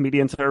that. The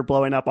comedians that are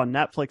blowing up on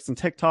Netflix and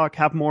TikTok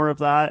have more of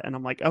that. And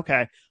I'm like,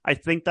 okay, I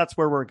think that's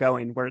where we're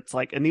going, where it's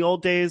like in the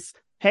old days,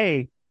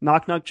 hey,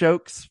 knock knock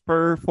jokes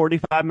for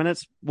 45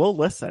 minutes, we'll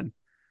listen.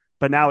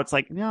 But now it's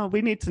like, no,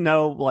 we need to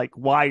know like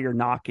why you're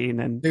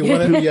knocking. And They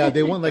want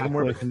they want like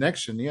more of a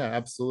connection. Yeah,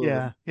 absolutely.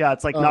 Yeah.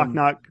 It's like knock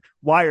knock.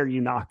 Why are you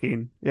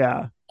knocking?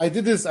 Yeah. I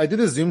did this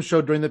Zoom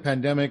show during the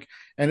pandemic,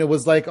 and it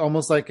was like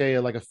almost like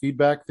a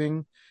feedback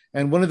thing.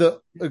 And one of the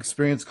more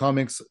experienced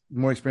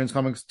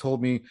comics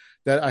told me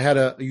that I had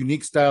a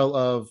unique style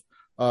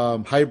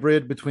of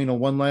hybrid between a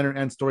one-liner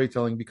and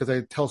storytelling, because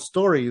I tell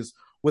stories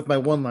with my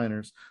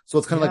one-liners. So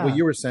it's kind of like what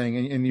you were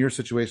saying in your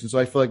situation. So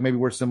I feel like maybe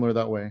we're similar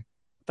that way.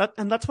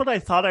 That's what I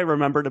thought I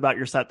remembered about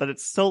your set, that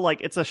it's still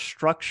like it's a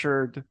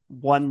structured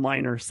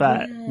one-liner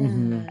set.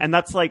 And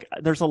that's like,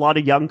 there's a lot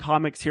of young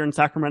comics here in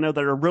Sacramento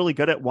that are really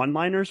good at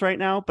one-liners right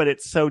now, but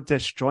it's so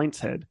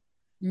disjointed.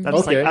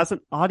 That's like, as an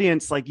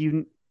audience, like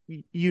you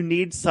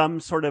need some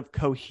sort of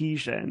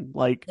cohesion,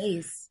 like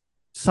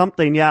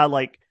something. Yeah.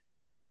 Like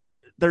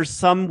there's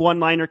some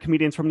one-liner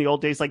comedians from the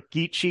old days, like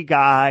Geechee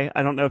Guy.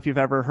 I don't know if you've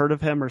ever heard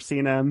of him or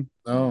seen him.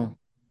 No.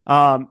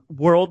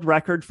 World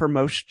record for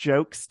most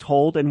jokes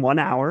told in 1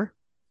 hour.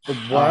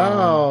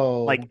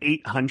 Wow. Like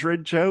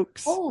 800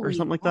 jokes or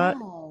something like that.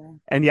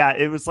 And yeah,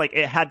 it was like,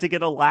 it had to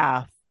get a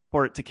laugh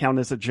for it to count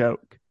as a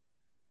joke.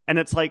 And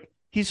it's like,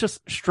 he's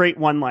just straight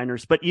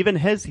one-liners, but even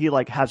he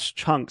like has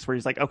chunks where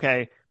he's like,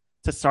 okay,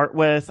 to start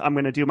with, I'm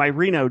going to do my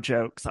Reno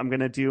jokes. I'm going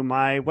to do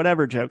my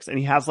whatever jokes. And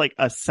he has like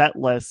a set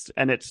list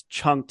and it's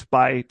chunked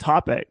by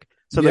topic.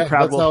 So the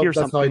crowd will hear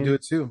something. That's how I do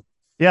it too.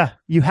 Yeah,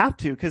 you have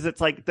to, because it's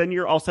like, then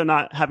you're also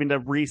not having to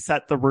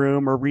reset the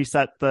room or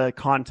reset the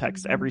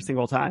context every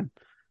single time.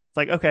 It's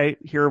like, okay,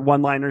 here are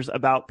one-liners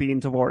about being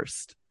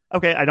divorced.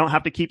 Okay, I don't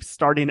have to keep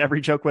starting every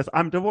joke with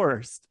 "I'm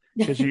divorced"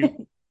 because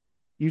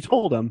you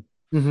told them.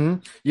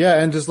 Yeah,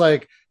 and just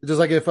like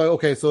if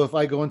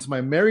I go into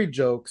my married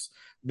jokes,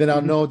 then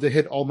I'll know to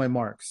hit all my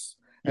marks,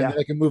 and then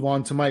I can move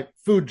on to my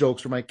food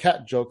jokes or my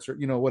cat jokes or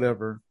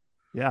whatever.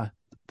 Yeah,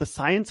 the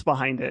science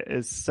behind it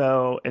is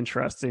so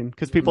interesting,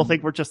 because people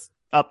think we're just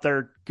up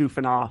there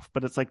goofing off,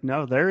 but it's like,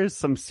 no, there is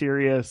some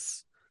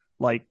serious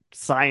like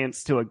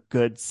science to a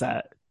good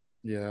set.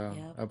 Yeah,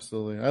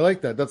 absolutely. I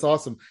like that. That's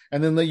awesome.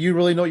 And then you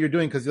really know what you're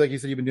doing, because like you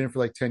said, you've been doing it for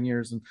like 10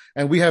 years,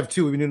 and we have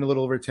too. We've been doing a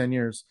little over 10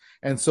 years.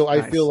 And so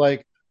I feel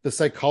like the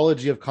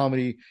psychology of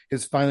comedy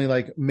is finally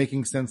like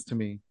making sense to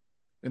me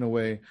in a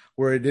way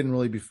where it didn't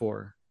really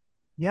before.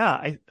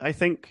 Yeah, I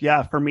think,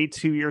 for me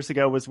 2 years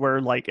ago was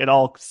where like it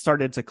all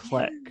started to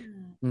click.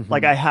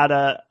 Like I had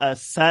a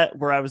set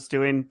where I was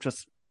doing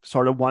just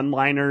sort of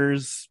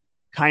one-liners,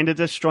 kind of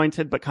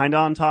disjointed, but kind of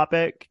on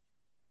topic.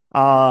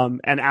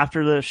 And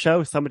after the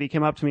show, somebody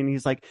came up to me and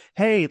he's like,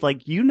 hey,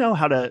 like, you know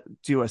how to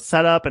do a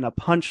setup and a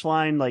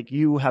punchline. Like,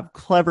 you have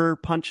clever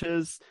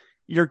punches.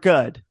 You're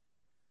good.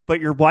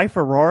 But your wife,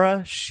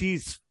 Aurora,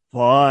 she's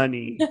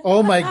funny.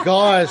 Oh my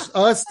gosh.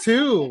 Us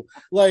too.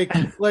 Like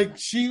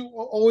she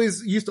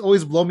always used to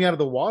always blow me out of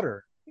the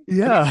water.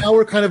 Yeah. Now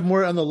we're kind of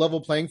more on the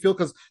level playing field,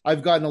 because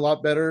I've gotten a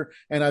lot better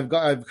and I've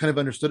kind of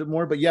understood it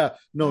more. But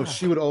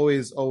she would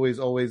always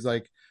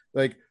like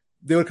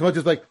they would come up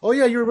just like, oh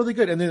yeah, you're really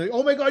good. And then like,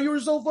 oh my God, you were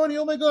so funny.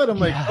 Oh my God. I'm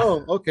like,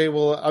 oh, okay,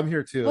 well, I'm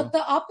here too. But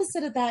the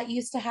opposite of that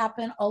used to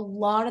happen a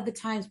lot of the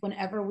times.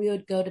 Whenever we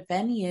would go to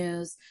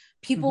venues,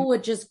 people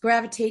would just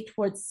gravitate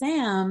towards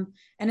Sam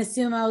and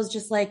assume I was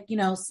just like,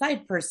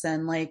 side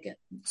person, like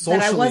socially,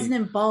 that I wasn't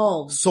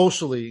involved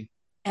socially.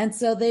 And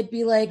so they'd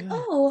be like,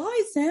 oh,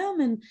 hi,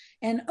 Sam.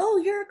 And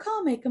oh, you're a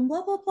comic and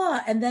blah, blah,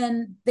 blah. And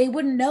then they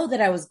wouldn't know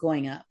that I was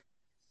going up.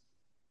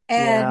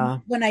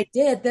 And when I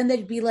did, then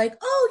they'd be like,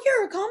 oh,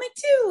 you're a comic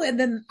too. And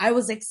then I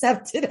was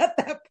accepted at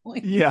that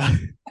point. Yeah.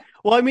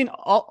 Well, I mean,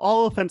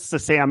 all offense to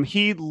Sam,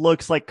 he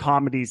looks like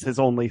comedy's his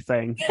only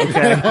thing.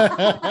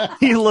 Okay.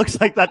 He looks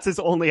like that's his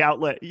only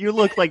outlet. You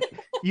look like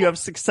you have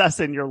success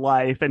in your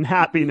life and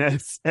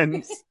happiness.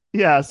 And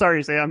yeah,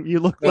 sorry, Sam.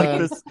 You look like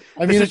this.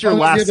 I mean, this is your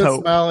last you have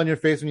hope. A smile on your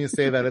face when you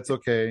say that. It's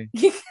okay.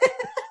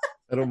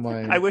 I don't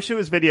mind. I wish it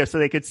was video so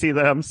they could see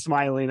that I'm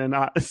smiling and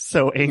not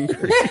so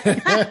angry.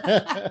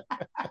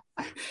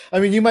 I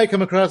mean, you might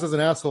come across as an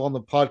asshole on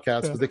the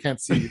podcast because they can't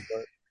see you,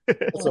 but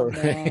that's Oh all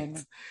right.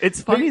 man.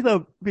 It's funny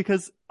though,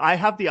 because I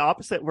have the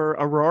opposite where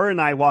Aurora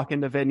and I walk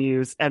into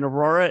venues and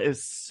Aurora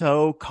is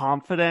so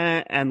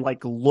confident and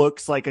like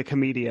looks like a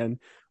comedian.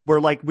 Where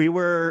like where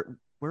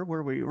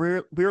were we?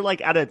 We were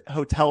like at a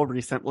hotel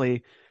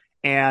recently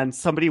and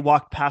somebody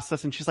walked past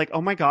us and she's like,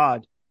 "Oh my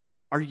God,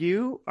 are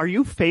you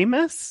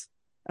famous?"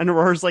 And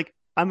Aurora's like,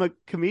 "I'm a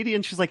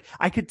comedian." She's like,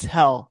 I could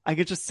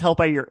just tell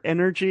by your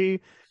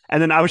energy.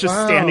 And then I was just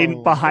standing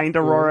Wow, that's behind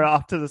Aurora cool.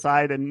 off to the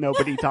side and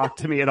nobody talked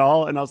to me at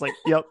all. And I was like,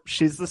 yep,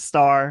 she's the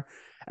star.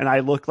 And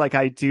I look like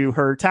I do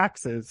her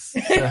taxes.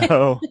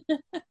 So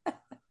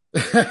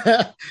Who's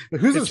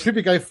this it's,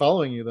 creepy guy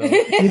following you though?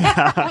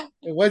 yeah,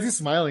 Why is he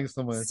smiling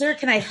so much? Sir,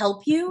 can I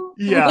help you?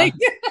 yeah, Like,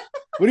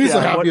 What are you so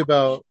yeah. happy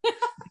about?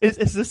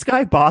 Is this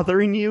guy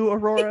bothering you,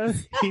 Aurora?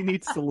 He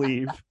needs to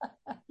leave.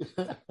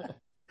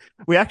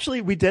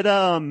 We did,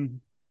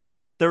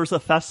 there was a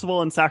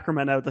festival in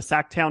Sacramento, the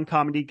Sacktown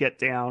Comedy Get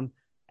Down,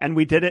 and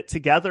we did it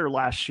together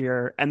last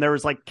year. And there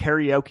was like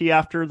karaoke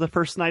after the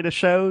first night of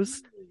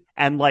shows.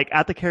 And like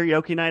at the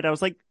karaoke night, I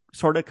was like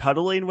sort of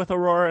cuddling with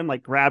Aurora and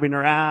like grabbing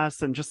her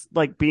ass and just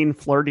like being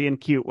flirty and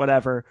cute,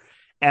 whatever.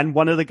 And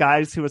one of the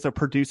guys who was a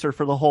producer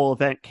for the whole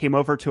event came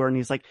over to her and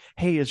he's like,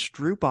 "Hey, is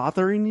Drew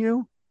bothering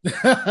you?"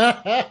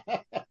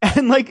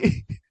 And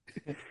like,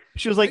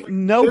 she was like,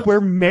 "No, we're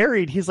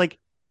married." He's like,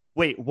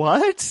 "Wait,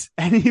 what?"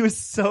 And he was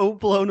so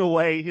blown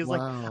away. He was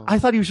like, Wow. "I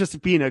thought he was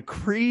just being a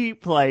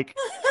creep." Like,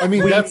 I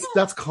mean,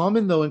 that's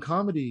common though in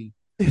comedy.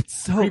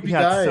 it's so, Creepy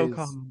yeah, it's so guys.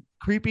 common.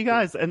 Creepy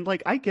guys. And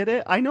like, I get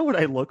it. I know what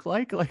I look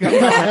like. Like,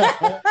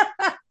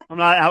 I'm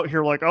not out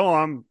here like, "Oh,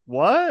 I'm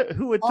what?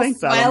 Who would all think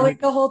that?" I'm smiling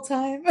like, the whole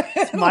time.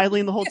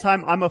 smiling the whole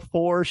time. I'm a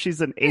 4. She's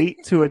an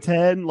 8 to a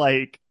 10.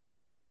 Like,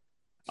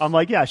 I'm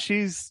like, yeah,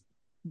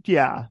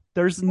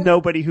 there's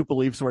nobody who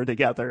believes we're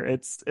together.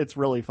 It's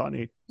really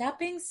funny. That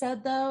being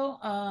said, though,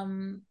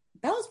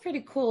 that was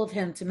pretty cool of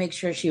him to make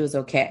sure she was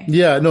okay.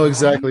 Yeah, no,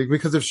 exactly.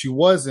 Because if she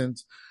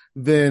wasn't,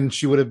 then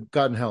she would have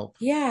gotten help.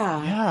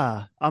 Yeah.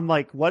 Yeah. I'm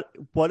like, what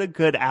a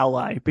good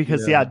ally.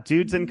 Because Yeah. yeah,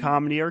 dudes in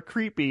comedy are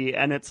creepy.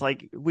 And it's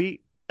like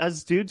we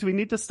as dudes, we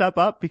need to step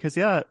up because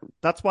yeah,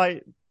 that's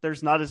why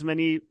there's not as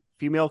many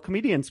female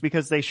comedians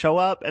because they show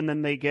up and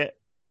then they get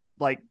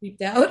like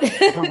Freaked out.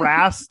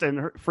 harassed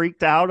and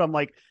freaked out. I'm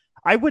like,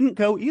 I wouldn't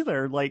go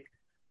either. Like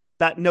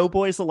that No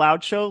Boys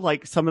Allowed show,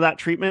 like some of that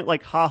treatment,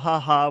 like ha ha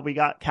ha, we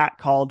got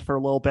catcalled for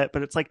a little bit,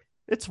 but it's like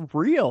it's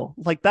real.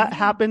 Like that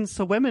happens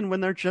to women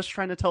when they're just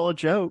trying to tell a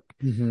joke.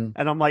 Mm-hmm.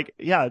 And I'm like,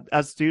 yeah,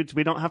 as dudes,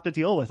 we don't have to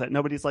deal with it.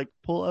 Nobody's like,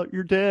 pull out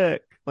your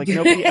dick. Like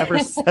nobody ever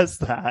says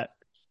that.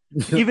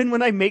 Even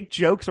when I make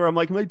jokes where I'm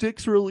like, my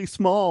dick's really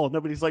small,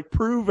 nobody's like,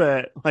 prove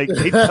it. Like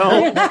they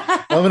don't.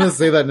 I'm gonna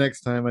say that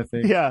next time, I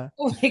think. Yeah.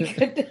 Oh my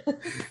goodness.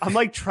 I'm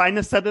like trying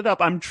to set it up.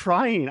 I'm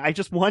trying. I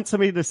just want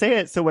somebody to say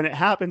it. So when it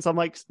happens, I'm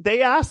like,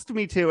 they asked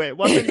me to. It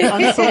wasn't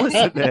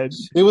unsolicited.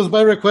 It was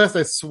by request,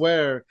 I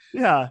swear.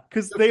 Yeah.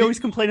 Because they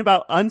always complain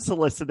about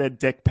unsolicited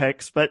dick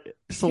pics, but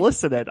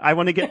solicited. I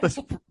want to get this,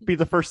 be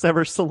the first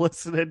ever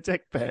solicited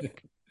dick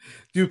pic.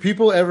 Do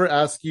people ever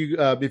ask you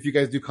if you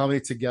guys do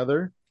comedy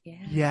together?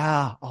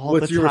 Yeah. All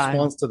What's the your time.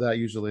 response to that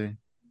usually?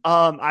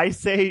 I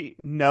say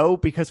no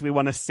because we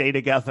want to stay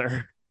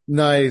together.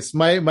 Nice.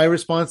 My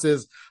response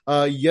is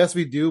yes,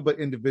 we do, but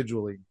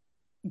individually.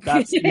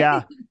 That's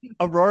yeah.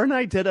 Aurora and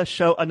I did a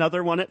show,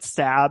 another one at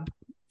Stab.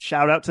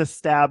 Shout out to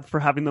Stab for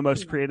having the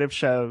most creative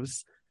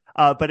shows.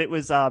 But it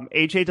was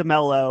AJ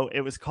DeMello.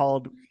 It was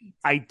called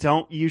I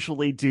Don't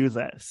Usually Do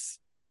This.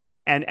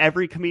 And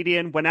every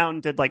comedian went out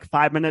and did like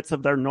 5 minutes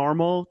of their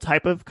normal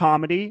type of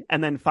comedy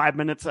and then 5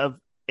 minutes of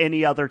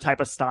any other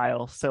type of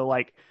style. So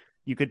like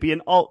you could be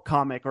an alt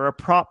comic or a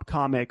prop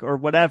comic or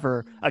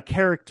whatever, a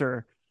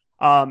character.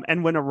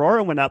 And when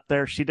Aurora went up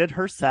there, she did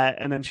her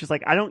set and then she's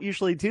like, I don't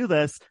usually do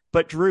this,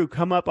 but Drew,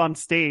 come up on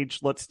stage.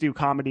 Let's do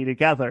comedy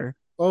together.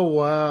 Oh,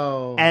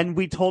 wow. And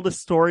we told a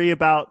story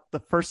about the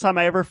first time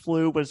I ever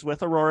flew was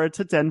with Aurora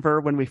to Denver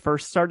when we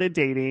first started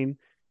dating.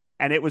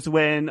 And it was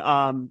when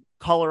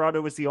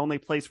Colorado was the only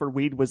place where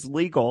weed was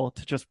legal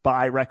to just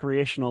buy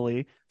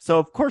recreationally. So,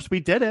 of course, we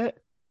did it.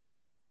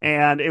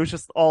 And it was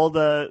just all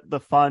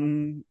the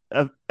fun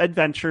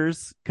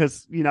adventures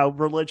because, you know,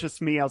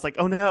 religious me, I was like,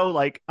 oh, no,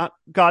 like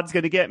God's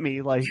going to get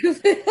me, like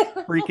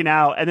freaking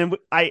out. And then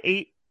I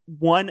ate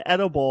one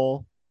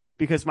edible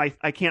because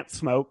I can't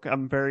smoke.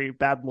 I'm very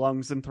bad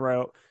lungs and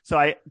throat. So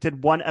I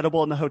did one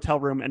edible in the hotel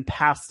room and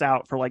passed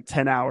out for like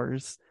 10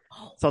 hours.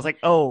 So I was like,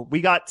 oh,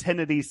 we got 10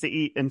 of these to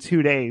eat in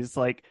 2 days.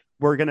 Like,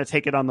 we're going to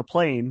take it on the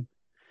plane.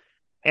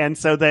 And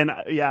so then,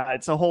 yeah,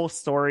 it's a whole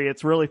story.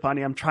 It's really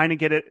funny. I'm trying to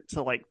get it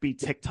to like be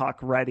TikTok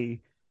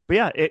ready. But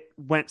yeah, it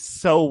went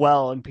so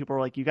well. And people were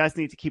like, you guys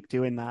need to keep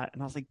doing that.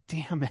 And I was like,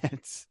 damn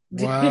it.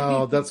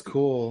 Wow, that's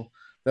cool.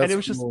 And it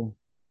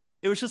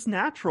was just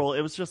natural.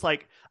 It was just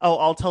like, oh,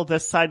 I'll tell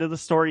this side of the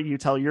story. You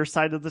tell your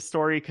side of the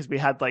story. Cause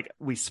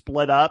we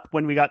split up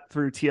when we got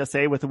through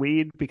TSA with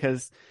weed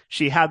because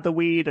she had the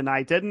weed and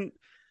I didn't.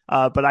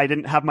 But I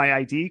didn't have my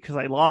ID because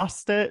I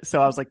lost it.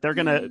 So I was like, they're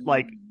going to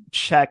like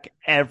check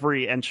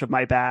every inch of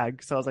my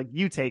bag. So I was like,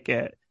 you take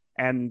it.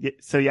 And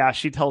so, yeah,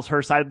 she tells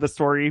her side of the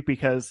story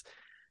because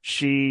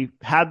she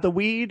had the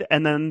weed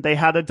and then they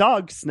had a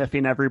dog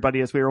sniffing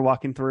everybody as we were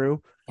walking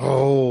through.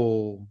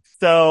 Oh.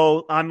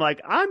 So I'm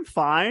like, I'm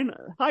fine.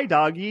 Hi,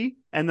 doggy.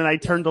 And then I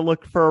turned to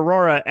look for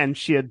Aurora and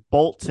she had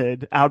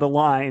bolted out of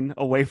line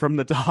away from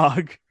the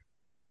dog.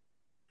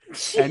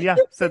 And yeah,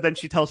 so then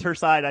she tells her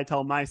side, I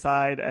tell my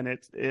side, and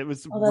it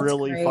was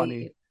really great.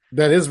 funny.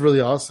 That is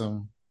really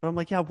awesome. But I'm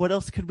like, yeah, what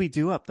else could we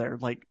do up there?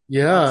 Like,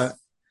 yeah.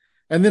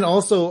 And then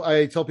also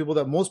I tell people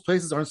that most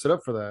places aren't set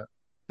up for that.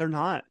 They're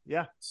not.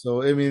 Yeah.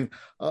 So, I mean,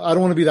 I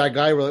don't want to be that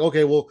guy where like,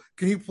 okay, well,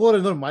 can you pull out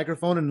another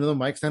microphone and another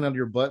mic stand out of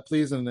your butt,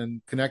 please? And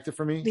then connect it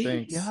for me?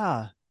 Thanks.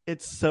 Yeah.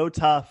 It's so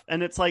tough.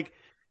 And it's like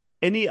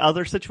any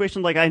other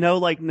situation. Like I know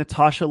like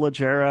Natasha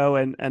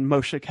Leggero and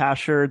Moshe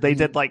Kasher, they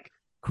did like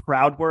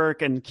crowd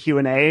work and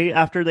Q&A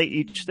after they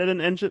each did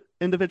an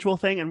individual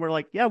thing. And we're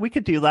like, yeah, we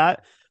could do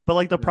that. But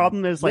like the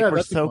problem is like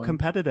we're so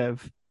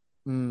competitive.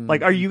 Like,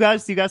 do you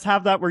guys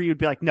have that where you'd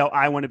be like, no,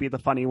 I want to be the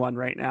funny one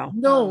right now?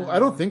 No, I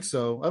don't think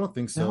so.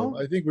 No?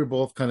 I think we're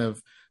both kind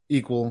of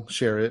equal,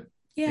 share it.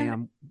 Yeah.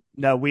 Damn.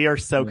 No, we are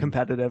so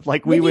competitive.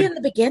 Like maybe in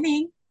the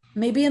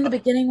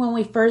beginning when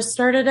we first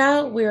started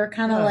out, we were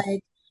kind of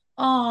like,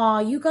 oh,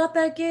 you got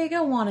that gig?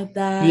 I wanted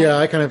that. Yeah,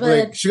 I kind of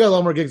like, she got a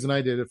lot more gigs than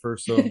I did at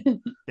first. So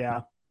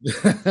yeah.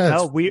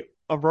 No,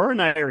 Aurora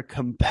and I are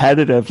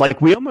competitive. Like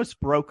we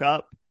almost broke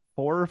up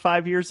 4 or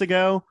 5 years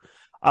ago.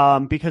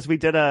 Because we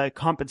did a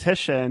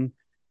competition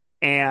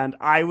and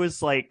I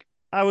was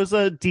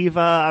a diva.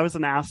 I was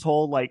an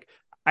asshole. Like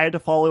I had to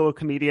follow a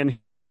comedian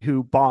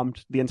who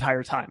bombed the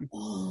entire time.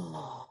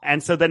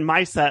 And so then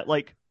my set,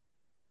 like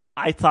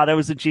I thought I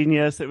was a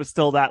genius. It was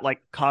still that like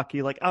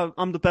cocky, like, oh,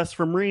 I'm the best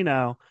from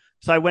Reno.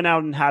 So I went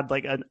out and had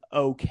like an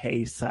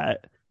okay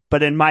set.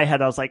 But in my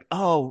head, I was like,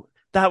 oh,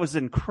 that was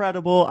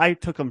incredible. I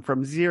took them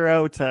from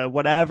 0 to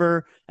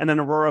whatever. And then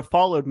Aurora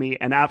followed me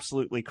and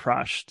absolutely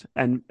crushed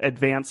and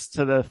advanced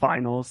to the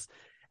finals.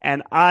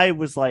 And I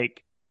was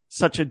like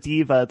such a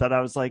diva that I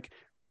was like,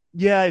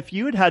 yeah, if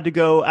you had to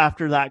go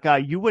after that guy,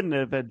 you wouldn't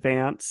have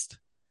advanced.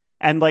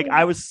 And like,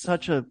 I was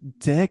such a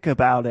dick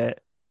about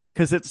it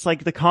because it's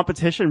like the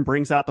competition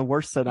brings out the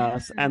worst in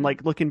us. And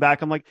like looking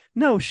back, I'm like,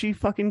 no, she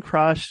fucking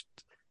crushed.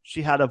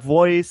 She had a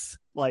voice.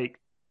 Like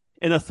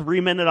in a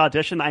 3-minute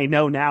audition, I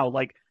know now,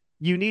 like,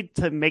 you need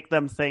to make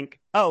them think,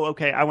 oh,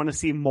 okay, I want to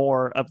see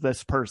more of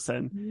this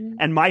person. Mm-hmm.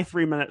 And my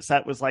 3-minute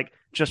set was like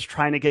just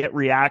trying to get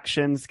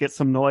reactions, get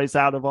some noise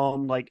out of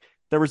them. Like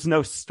there was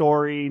no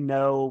story,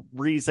 no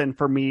reason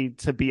for me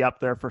to be up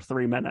there for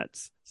 3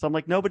 minutes. So I'm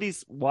like,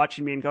 nobody's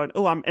watching me and going,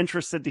 oh, I'm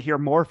interested to hear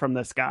more from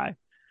this guy.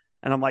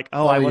 And I'm like,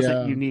 oh, I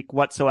wasn't unique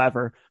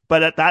whatsoever.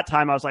 But at that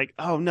time I was like,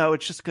 oh no,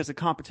 it's just because of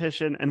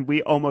competition. And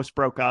we almost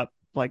broke up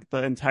like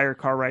the entire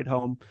car ride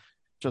home.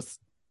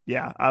 Just,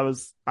 yeah, I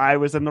was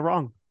in the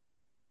wrong.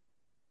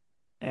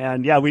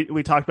 And yeah,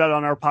 we talked about it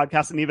on our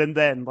podcast. And even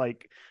then,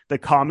 like the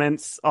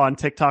comments on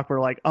TikTok were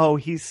like, oh,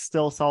 he's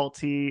still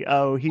salty.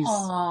 Oh, he's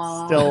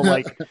still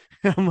like,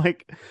 I'm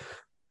like,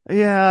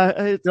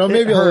 yeah.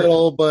 Maybe a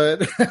little,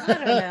 but I don't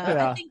know.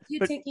 Yeah. I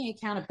think taking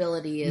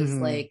accountability is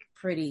like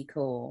pretty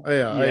cool. Oh,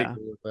 yeah, I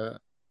agree with that.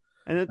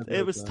 And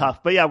it was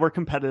tough. But yeah, we're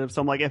competitive.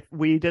 So I'm like, if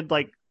we did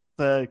like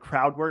the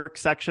crowd work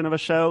section of a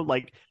show,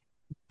 like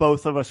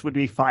both of us would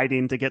be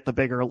fighting to get the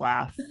bigger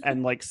laugh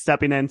and like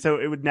stepping in.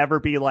 So it would never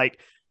be like,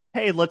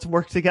 hey, let's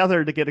work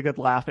together to get a good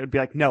laugh. It would be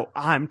like, no,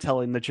 I'm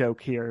telling the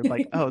joke here.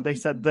 Like, oh, they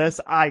said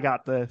this, I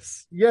got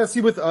this. Yeah,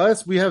 see, with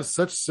us, we have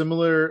such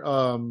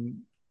similar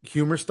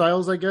humor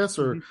styles, I guess,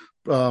 or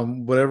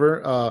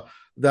whatever,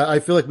 that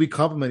I feel like we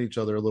complement each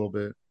other a little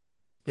bit.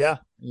 Yeah.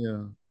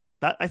 Yeah.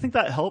 I think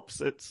that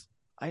helps.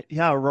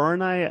 Aurora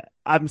and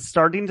I'm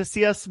starting to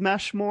see us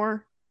mesh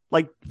more.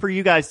 Like, for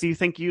you guys, do you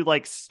think you,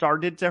 like,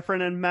 started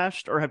different and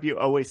meshed, or have you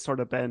always sort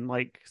of been,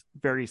 like,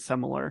 very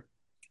similar?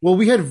 Well,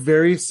 we had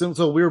very similar.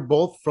 So we were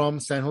both from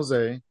San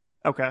Jose.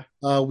 Okay.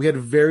 We had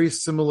very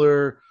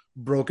similar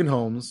broken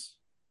homes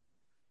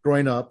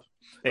growing up.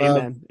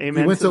 Amen.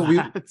 Amen.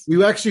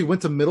 We actually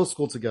went to middle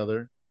school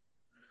together.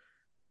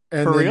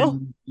 And For real?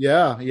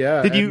 Yeah.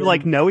 Did you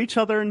like know each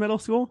other in middle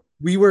school?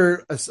 We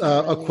were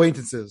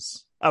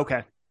acquaintances.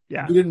 Okay.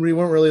 Yeah. We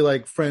weren't really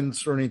like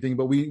friends or anything,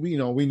 but we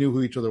knew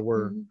who each other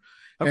were. Mm-hmm.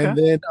 Okay. And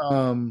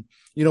then,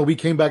 we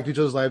came back to each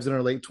other's lives in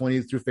our late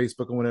 20s through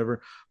Facebook and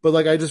whatever. But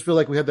like, I just feel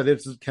like we had that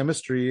instant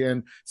chemistry.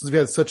 And since we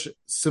had such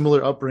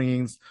similar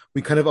upbringings,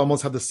 we kind of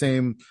almost had the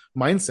same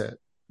mindset.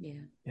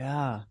 Yeah.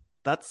 Yeah.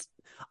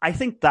 I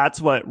think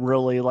that's what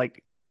really,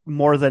 like,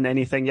 more than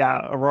anything.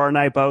 Yeah. Aurora and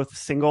I both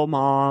single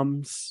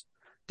moms,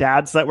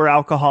 dads that were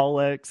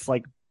alcoholics,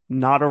 like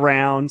not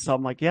around. So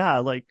I'm like, yeah,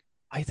 like,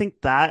 I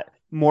think that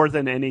more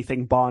than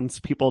anything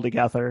bonds people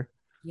together.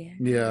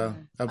 Yeah,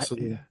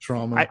 absolutely.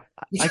 Trauma.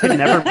 I could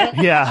never,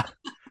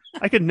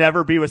 I could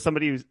never be with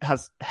somebody who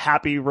has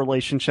happy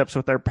relationships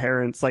with their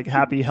parents, like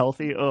happy,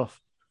 healthy. Ugh.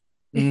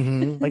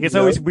 Mm-hmm. Like it's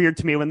always weird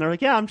to me when they're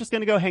like, yeah, I'm just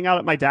going to go hang out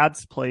at my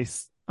dad's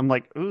place. I'm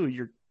like,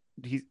 ooh,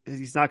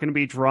 he's not going to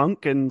be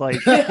drunk and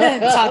like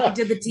talking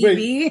to the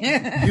TV.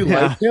 Wait, you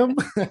like him?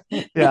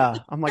 Yeah.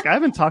 I'm like, I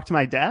haven't talked to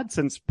my dad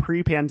since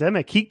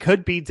pre-pandemic. He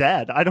could be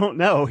dead. I don't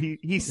know.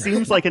 He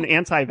seems like an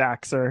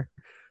anti-vaxxer.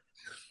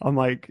 I'm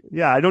like,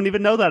 yeah, I don't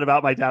even know that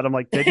about my dad. I'm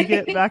like, did he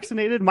get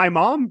vaccinated? My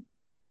mom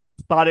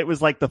thought it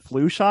was like the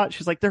flu shot.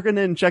 She's like, they're going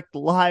to inject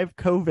live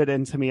COVID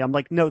into me. I'm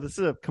like, no, this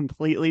is a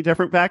completely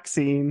different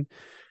vaccine. And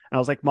I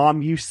was like,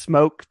 Mom, you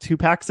smoke 2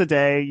 packs a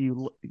day.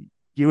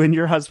 You and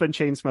your husband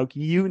chain smoke.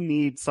 You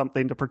need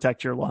something to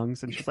protect your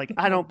lungs. And she's like,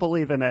 I don't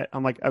believe in it.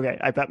 I'm like, okay,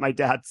 I bet my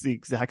dad's the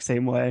exact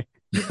same way.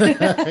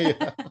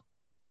 Yeah.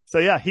 So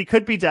yeah, he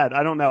could be dead.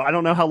 I don't know. I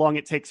don't know how long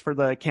it takes for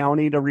the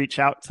county to reach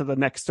out to the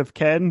next of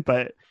kin,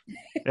 but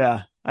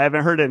yeah, I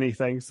haven't heard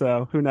anything.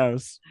 So who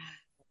knows?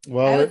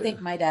 Well, I would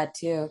think my dad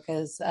too,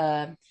 because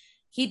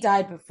he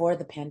died before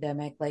the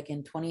pandemic, like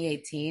in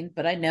 2018.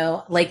 But I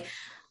know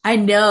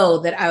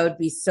that I would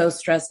be so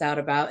stressed out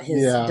about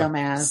his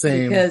dumbass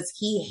same. because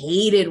he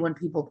hated when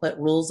people put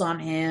rules on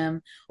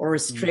him or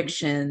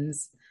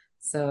restrictions.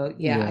 So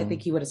yeah, I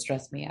think he would have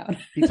stressed me out.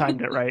 He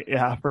timed it right.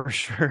 Yeah, for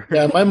sure.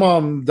 Yeah, my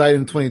mom died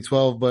in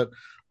 2012, but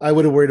I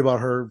would have worried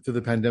about her through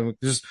the pandemic.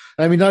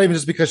 Not even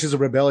just because she's a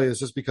rebellious,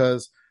 just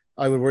because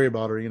I would worry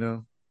about her,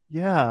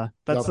 Yeah,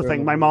 that's the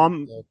thing. My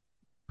mom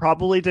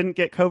probably didn't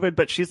get COVID,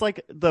 but she's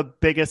like the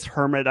biggest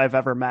hermit I've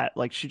ever met.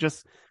 Like she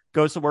just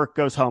goes to work,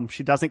 goes home.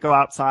 She doesn't go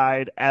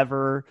outside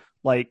ever.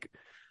 Like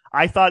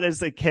I thought as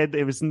a kid,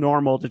 it was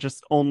normal to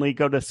just only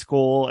go to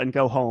school and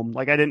go home.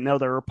 Like I didn't know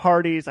there were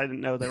parties. I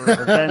didn't know there were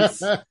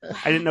events. I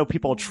didn't know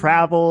people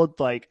traveled.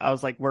 Like I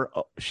was like,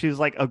 she's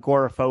like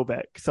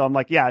agoraphobic. So I'm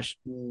like, yeah,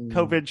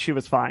 COVID, she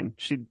was fine.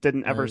 She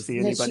didn't ever see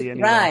anybody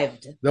anywhere.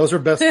 Thrived. That was her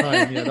best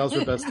time. Yeah, that was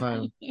her best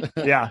time.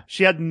 Yeah,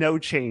 she had no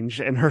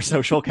change in her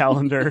social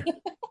calendar.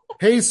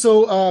 Hey,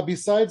 so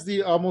besides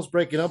the almost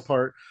breaking up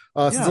part,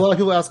 since a lot of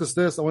people ask us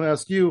this, I want to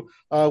ask you,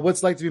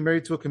 what's it like to be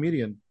married to a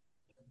comedian?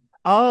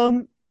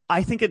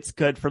 I think it's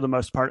good for the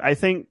most part. I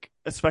think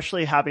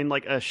especially having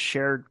like a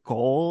shared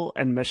goal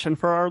and mission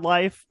for our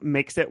life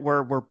makes it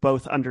where we're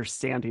both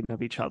understanding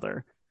of each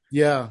other.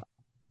 Yeah.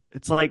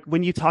 It's like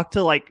when you talk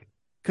to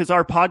because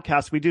our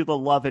podcast, we do the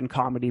Love and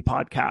Comedy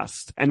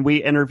podcast, and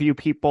we interview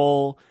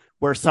people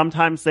where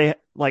sometimes they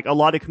like a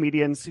lot of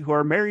comedians who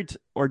are married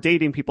or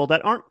dating people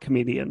that aren't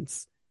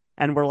comedians.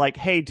 And we're like,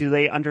 hey, do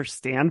they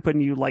understand when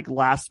you like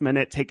last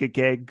minute take a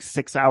gig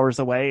 6 hours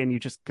away and you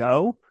just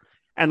go?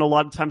 And a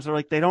lot of times they're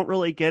like, they don't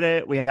really get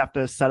it. We have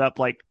to set up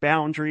like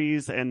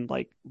boundaries and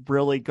like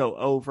really go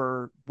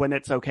over when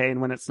it's okay and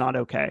when it's not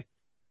okay.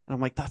 And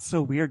I'm like, that's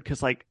so weird.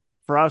 Cause like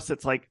for us,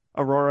 it's like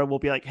Aurora will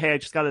be like, hey, I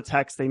just got a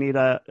text. They need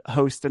a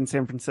host in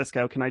San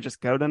Francisco. Can I just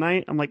go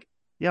tonight? I'm like,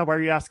 yeah, why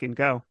are you asking?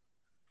 Go.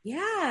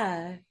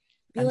 Yeah.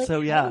 And like,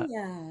 so, yeah,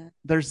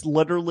 there's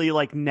literally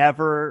like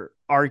never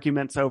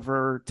arguments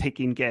over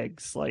taking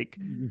gigs. Like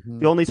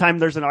the only time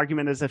there's an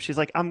argument is if she's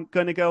like, I'm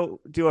going to go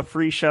do a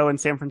free show in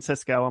San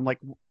Francisco. I'm like,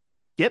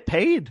 get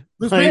paid.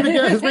 Who's paying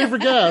for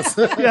gas?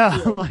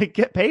 Yeah. Like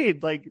get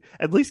paid, like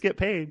at least get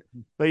paid.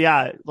 But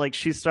yeah, like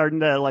she's starting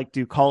to like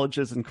do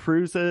colleges and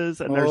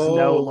cruises, and there's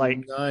no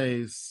like,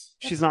 nice.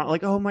 She's not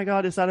like, oh my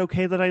God, is that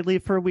okay that I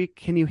leave for a week?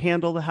 Can you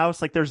handle the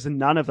house? Like there's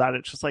none of that.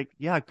 It's just like,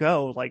 yeah,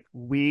 go. Like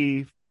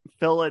we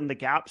fill in the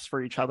gaps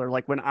for each other.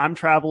 Like when I'm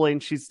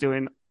traveling, she's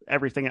doing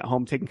everything at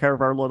home, taking care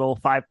of our little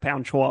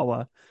 5-pound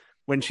chihuahua.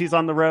 When she's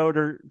on the road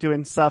or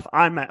doing stuff,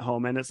 I'm at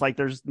home. And it's like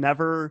there's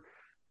never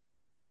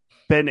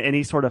been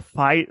any sort of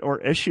fight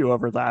or issue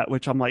over that,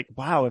 which I'm like,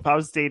 wow, if I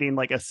was dating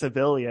like a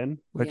civilian,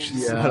 which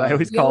is what I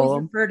always call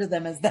them. Refer to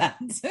them as that.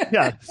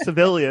 Yeah,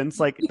 civilians,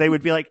 like they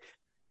would be like,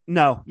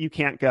 no, you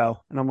can't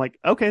go. And I'm like,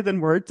 okay, then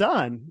we're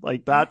done.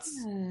 Like that's,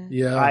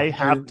 I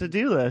have to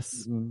do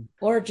this.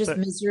 Or just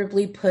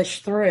miserably push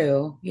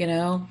through,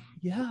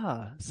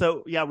 Yeah.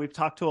 So yeah, we've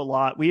talked to a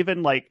lot. We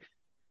even like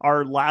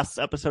our last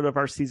episode of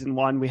our season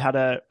 1, we had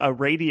a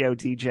radio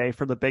DJ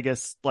for the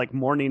biggest like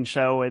morning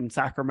show in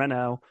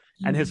Sacramento,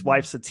 and his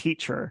wife's a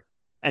teacher.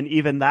 And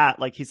even that,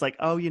 like, he's like,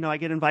 oh, I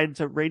get invited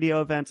to radio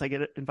events. I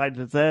get invited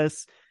to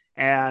this.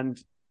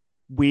 And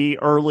we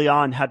early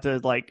on had to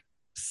like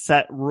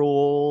set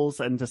rules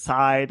and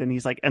decide. And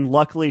he's like, and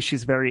luckily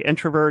she's very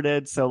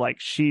introverted. So like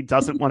she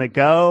doesn't want to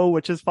go,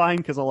 which is fine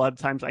because a lot of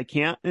times I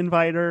can't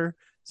invite her.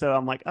 So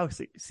I'm like, oh,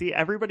 see,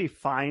 everybody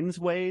finds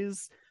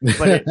ways,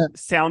 but it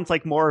sounds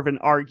like more of an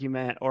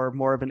argument or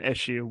more of an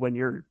issue when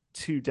you're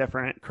two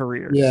different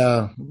careers.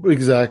 Yeah,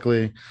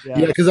 exactly.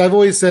 Yeah, because I've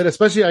always said,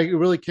 especially I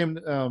really came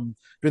during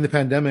the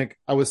pandemic,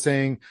 I was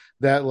saying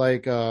that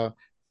like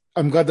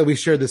I'm glad that we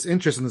shared this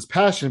interest and this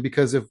passion,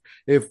 because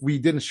if we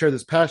didn't share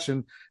this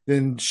passion,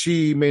 then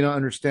she may not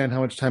understand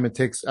how much time it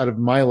takes out of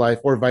my life,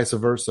 or vice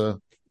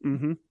versa.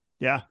 Mm-hmm.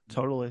 Yeah,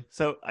 totally.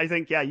 So I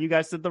think, you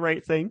guys did the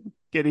right thing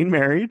getting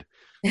married.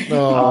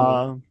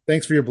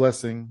 Thanks for your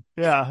blessing.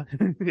 Yeah.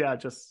 Yeah.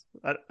 Just,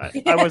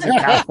 I wasn't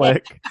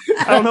Catholic.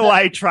 I don't know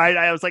why I tried.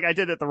 I was like, I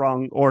did it the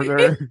wrong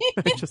order.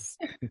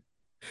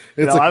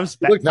 I was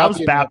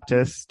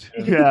Baptist.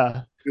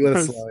 Yeah. You let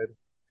it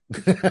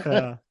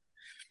slide.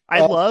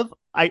 I love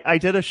I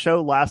did a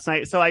show last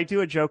night. So I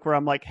do a joke where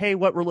I'm like, hey,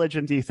 what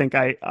religion do you think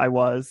I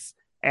was?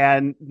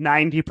 And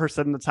 90%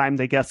 of the time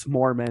they guess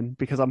Mormon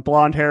because I'm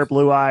blonde hair,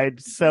 blue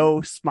eyed,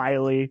 so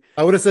smiley.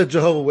 I would have said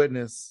Jehovah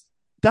Witness.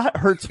 That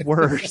hurts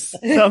worse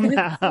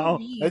somehow.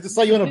 I just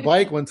saw you on a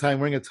bike one time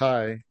wearing a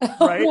tie.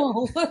 Right?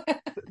 Oh, no.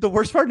 The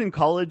worst part in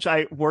college,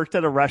 I worked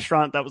at a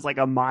restaurant that was like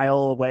a mile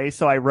away.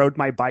 So I rode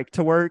my bike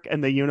to work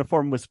and the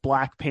uniform was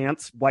black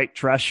pants, white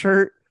dress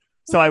shirt.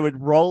 So I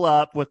would roll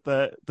up with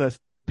the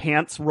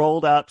pants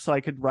rolled up so I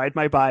could ride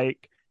my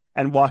bike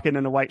and walk in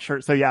a white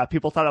shirt. So yeah,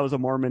 people thought I was a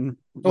Mormon.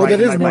 Oh, that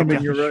is my bike Mormon.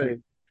 down You're the right.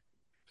 street.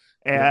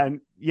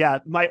 And yeah,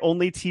 my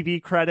only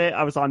TV credit,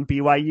 I was on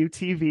BYU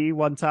TV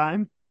one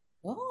time.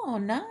 Oh,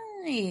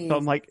 nice. So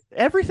I'm like,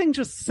 everything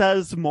just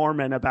says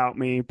Mormon about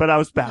me, but I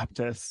was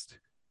Baptist.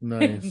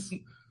 Nice.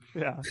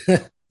 Yeah.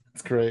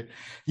 That's great.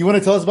 You want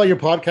to tell us about your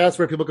podcast,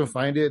 where people can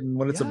find it and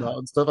what it's Yeah. about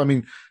and stuff? I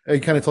mean, I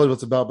kind of told you what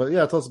it's about, but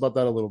yeah, tell us about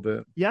that a little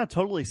bit. Yeah,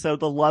 totally. So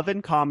the Love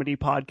and Comedy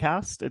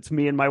podcast, it's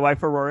me and my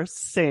wife Aurora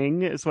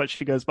Singh is what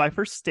she goes by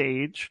for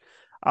stage.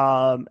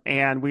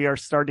 And we are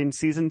starting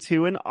season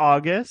 2 in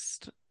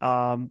August.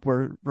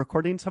 We're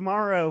recording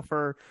tomorrow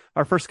for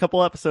our first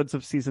couple episodes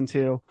of season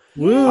 2.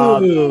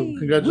 Woo!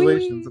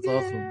 Congratulations. That's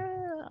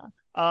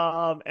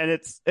awesome. And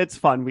it's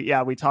fun.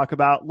 We talk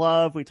about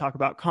love, we talk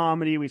about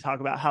comedy, we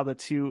talk about how the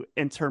two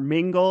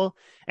intermingle.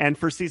 And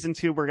for season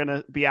 2, we're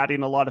gonna be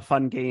adding a lot of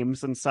fun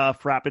games and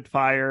stuff, rapid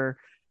fire,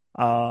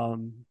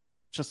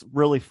 just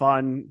really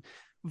fun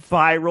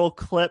viral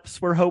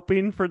clips we're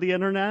hoping for the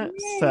internet.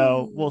 Yay.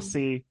 So we'll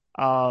see.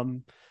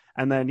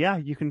 And then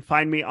you can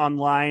find me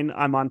online.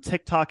 I'm on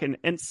TikTok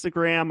and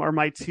Instagram are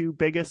my two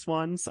biggest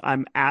ones.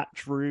 I'm at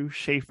Drew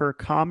Shafer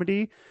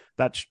Comedy.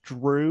 That's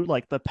Drew,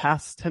 like the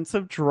past tense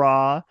of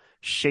draw,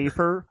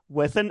 Shafer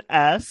with an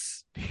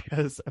S,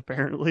 because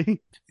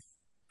apparently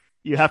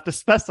you have to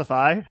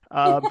specify.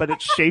 But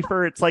it's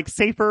Shafer. It's like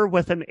safer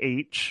with an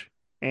H.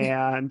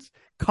 And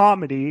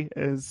comedy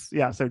is,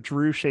 so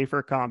Drew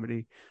Shafer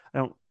Comedy. I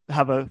don't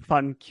have a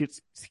fun,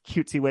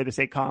 cutesy way to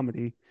say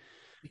comedy.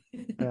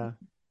 Yeah.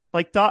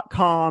 Like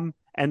 .com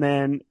and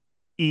then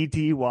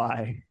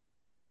EDY.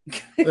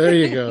 There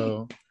you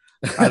go.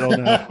 I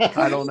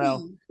don't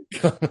know.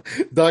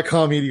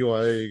 .com EDY.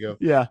 There you go.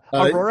 Yeah.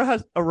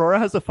 Aurora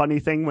has a funny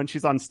thing when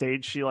she's on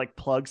stage. She like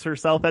plugs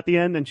herself at the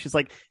end and she's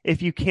like,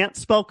 if you can't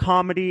spell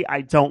comedy,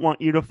 I don't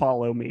want you to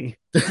follow me.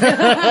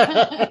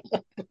 I'm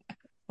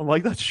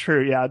like, that's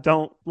true. Yeah.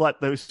 Don't let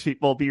those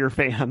people be your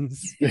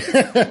fans.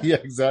 Yeah,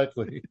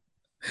 exactly.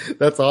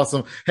 That's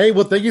awesome. Hey,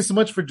 well, thank you so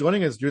much for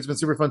joining us, Drew. It's been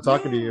super fun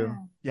talking to you.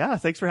 Yeah.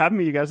 Thanks for having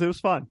me, you guys. It was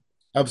fun.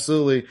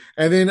 Absolutely.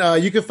 And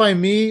then you can find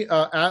me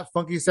at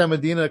Funky Sam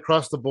Medina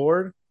across the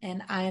board.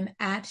 And I'm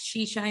at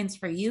She Shines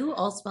For You,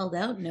 all spelled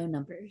out, no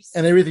numbers.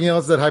 And everything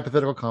else at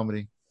Hypothetical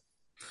Comedy.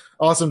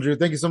 Awesome, Drew.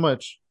 Thank you so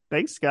much.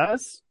 Thanks,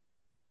 guys.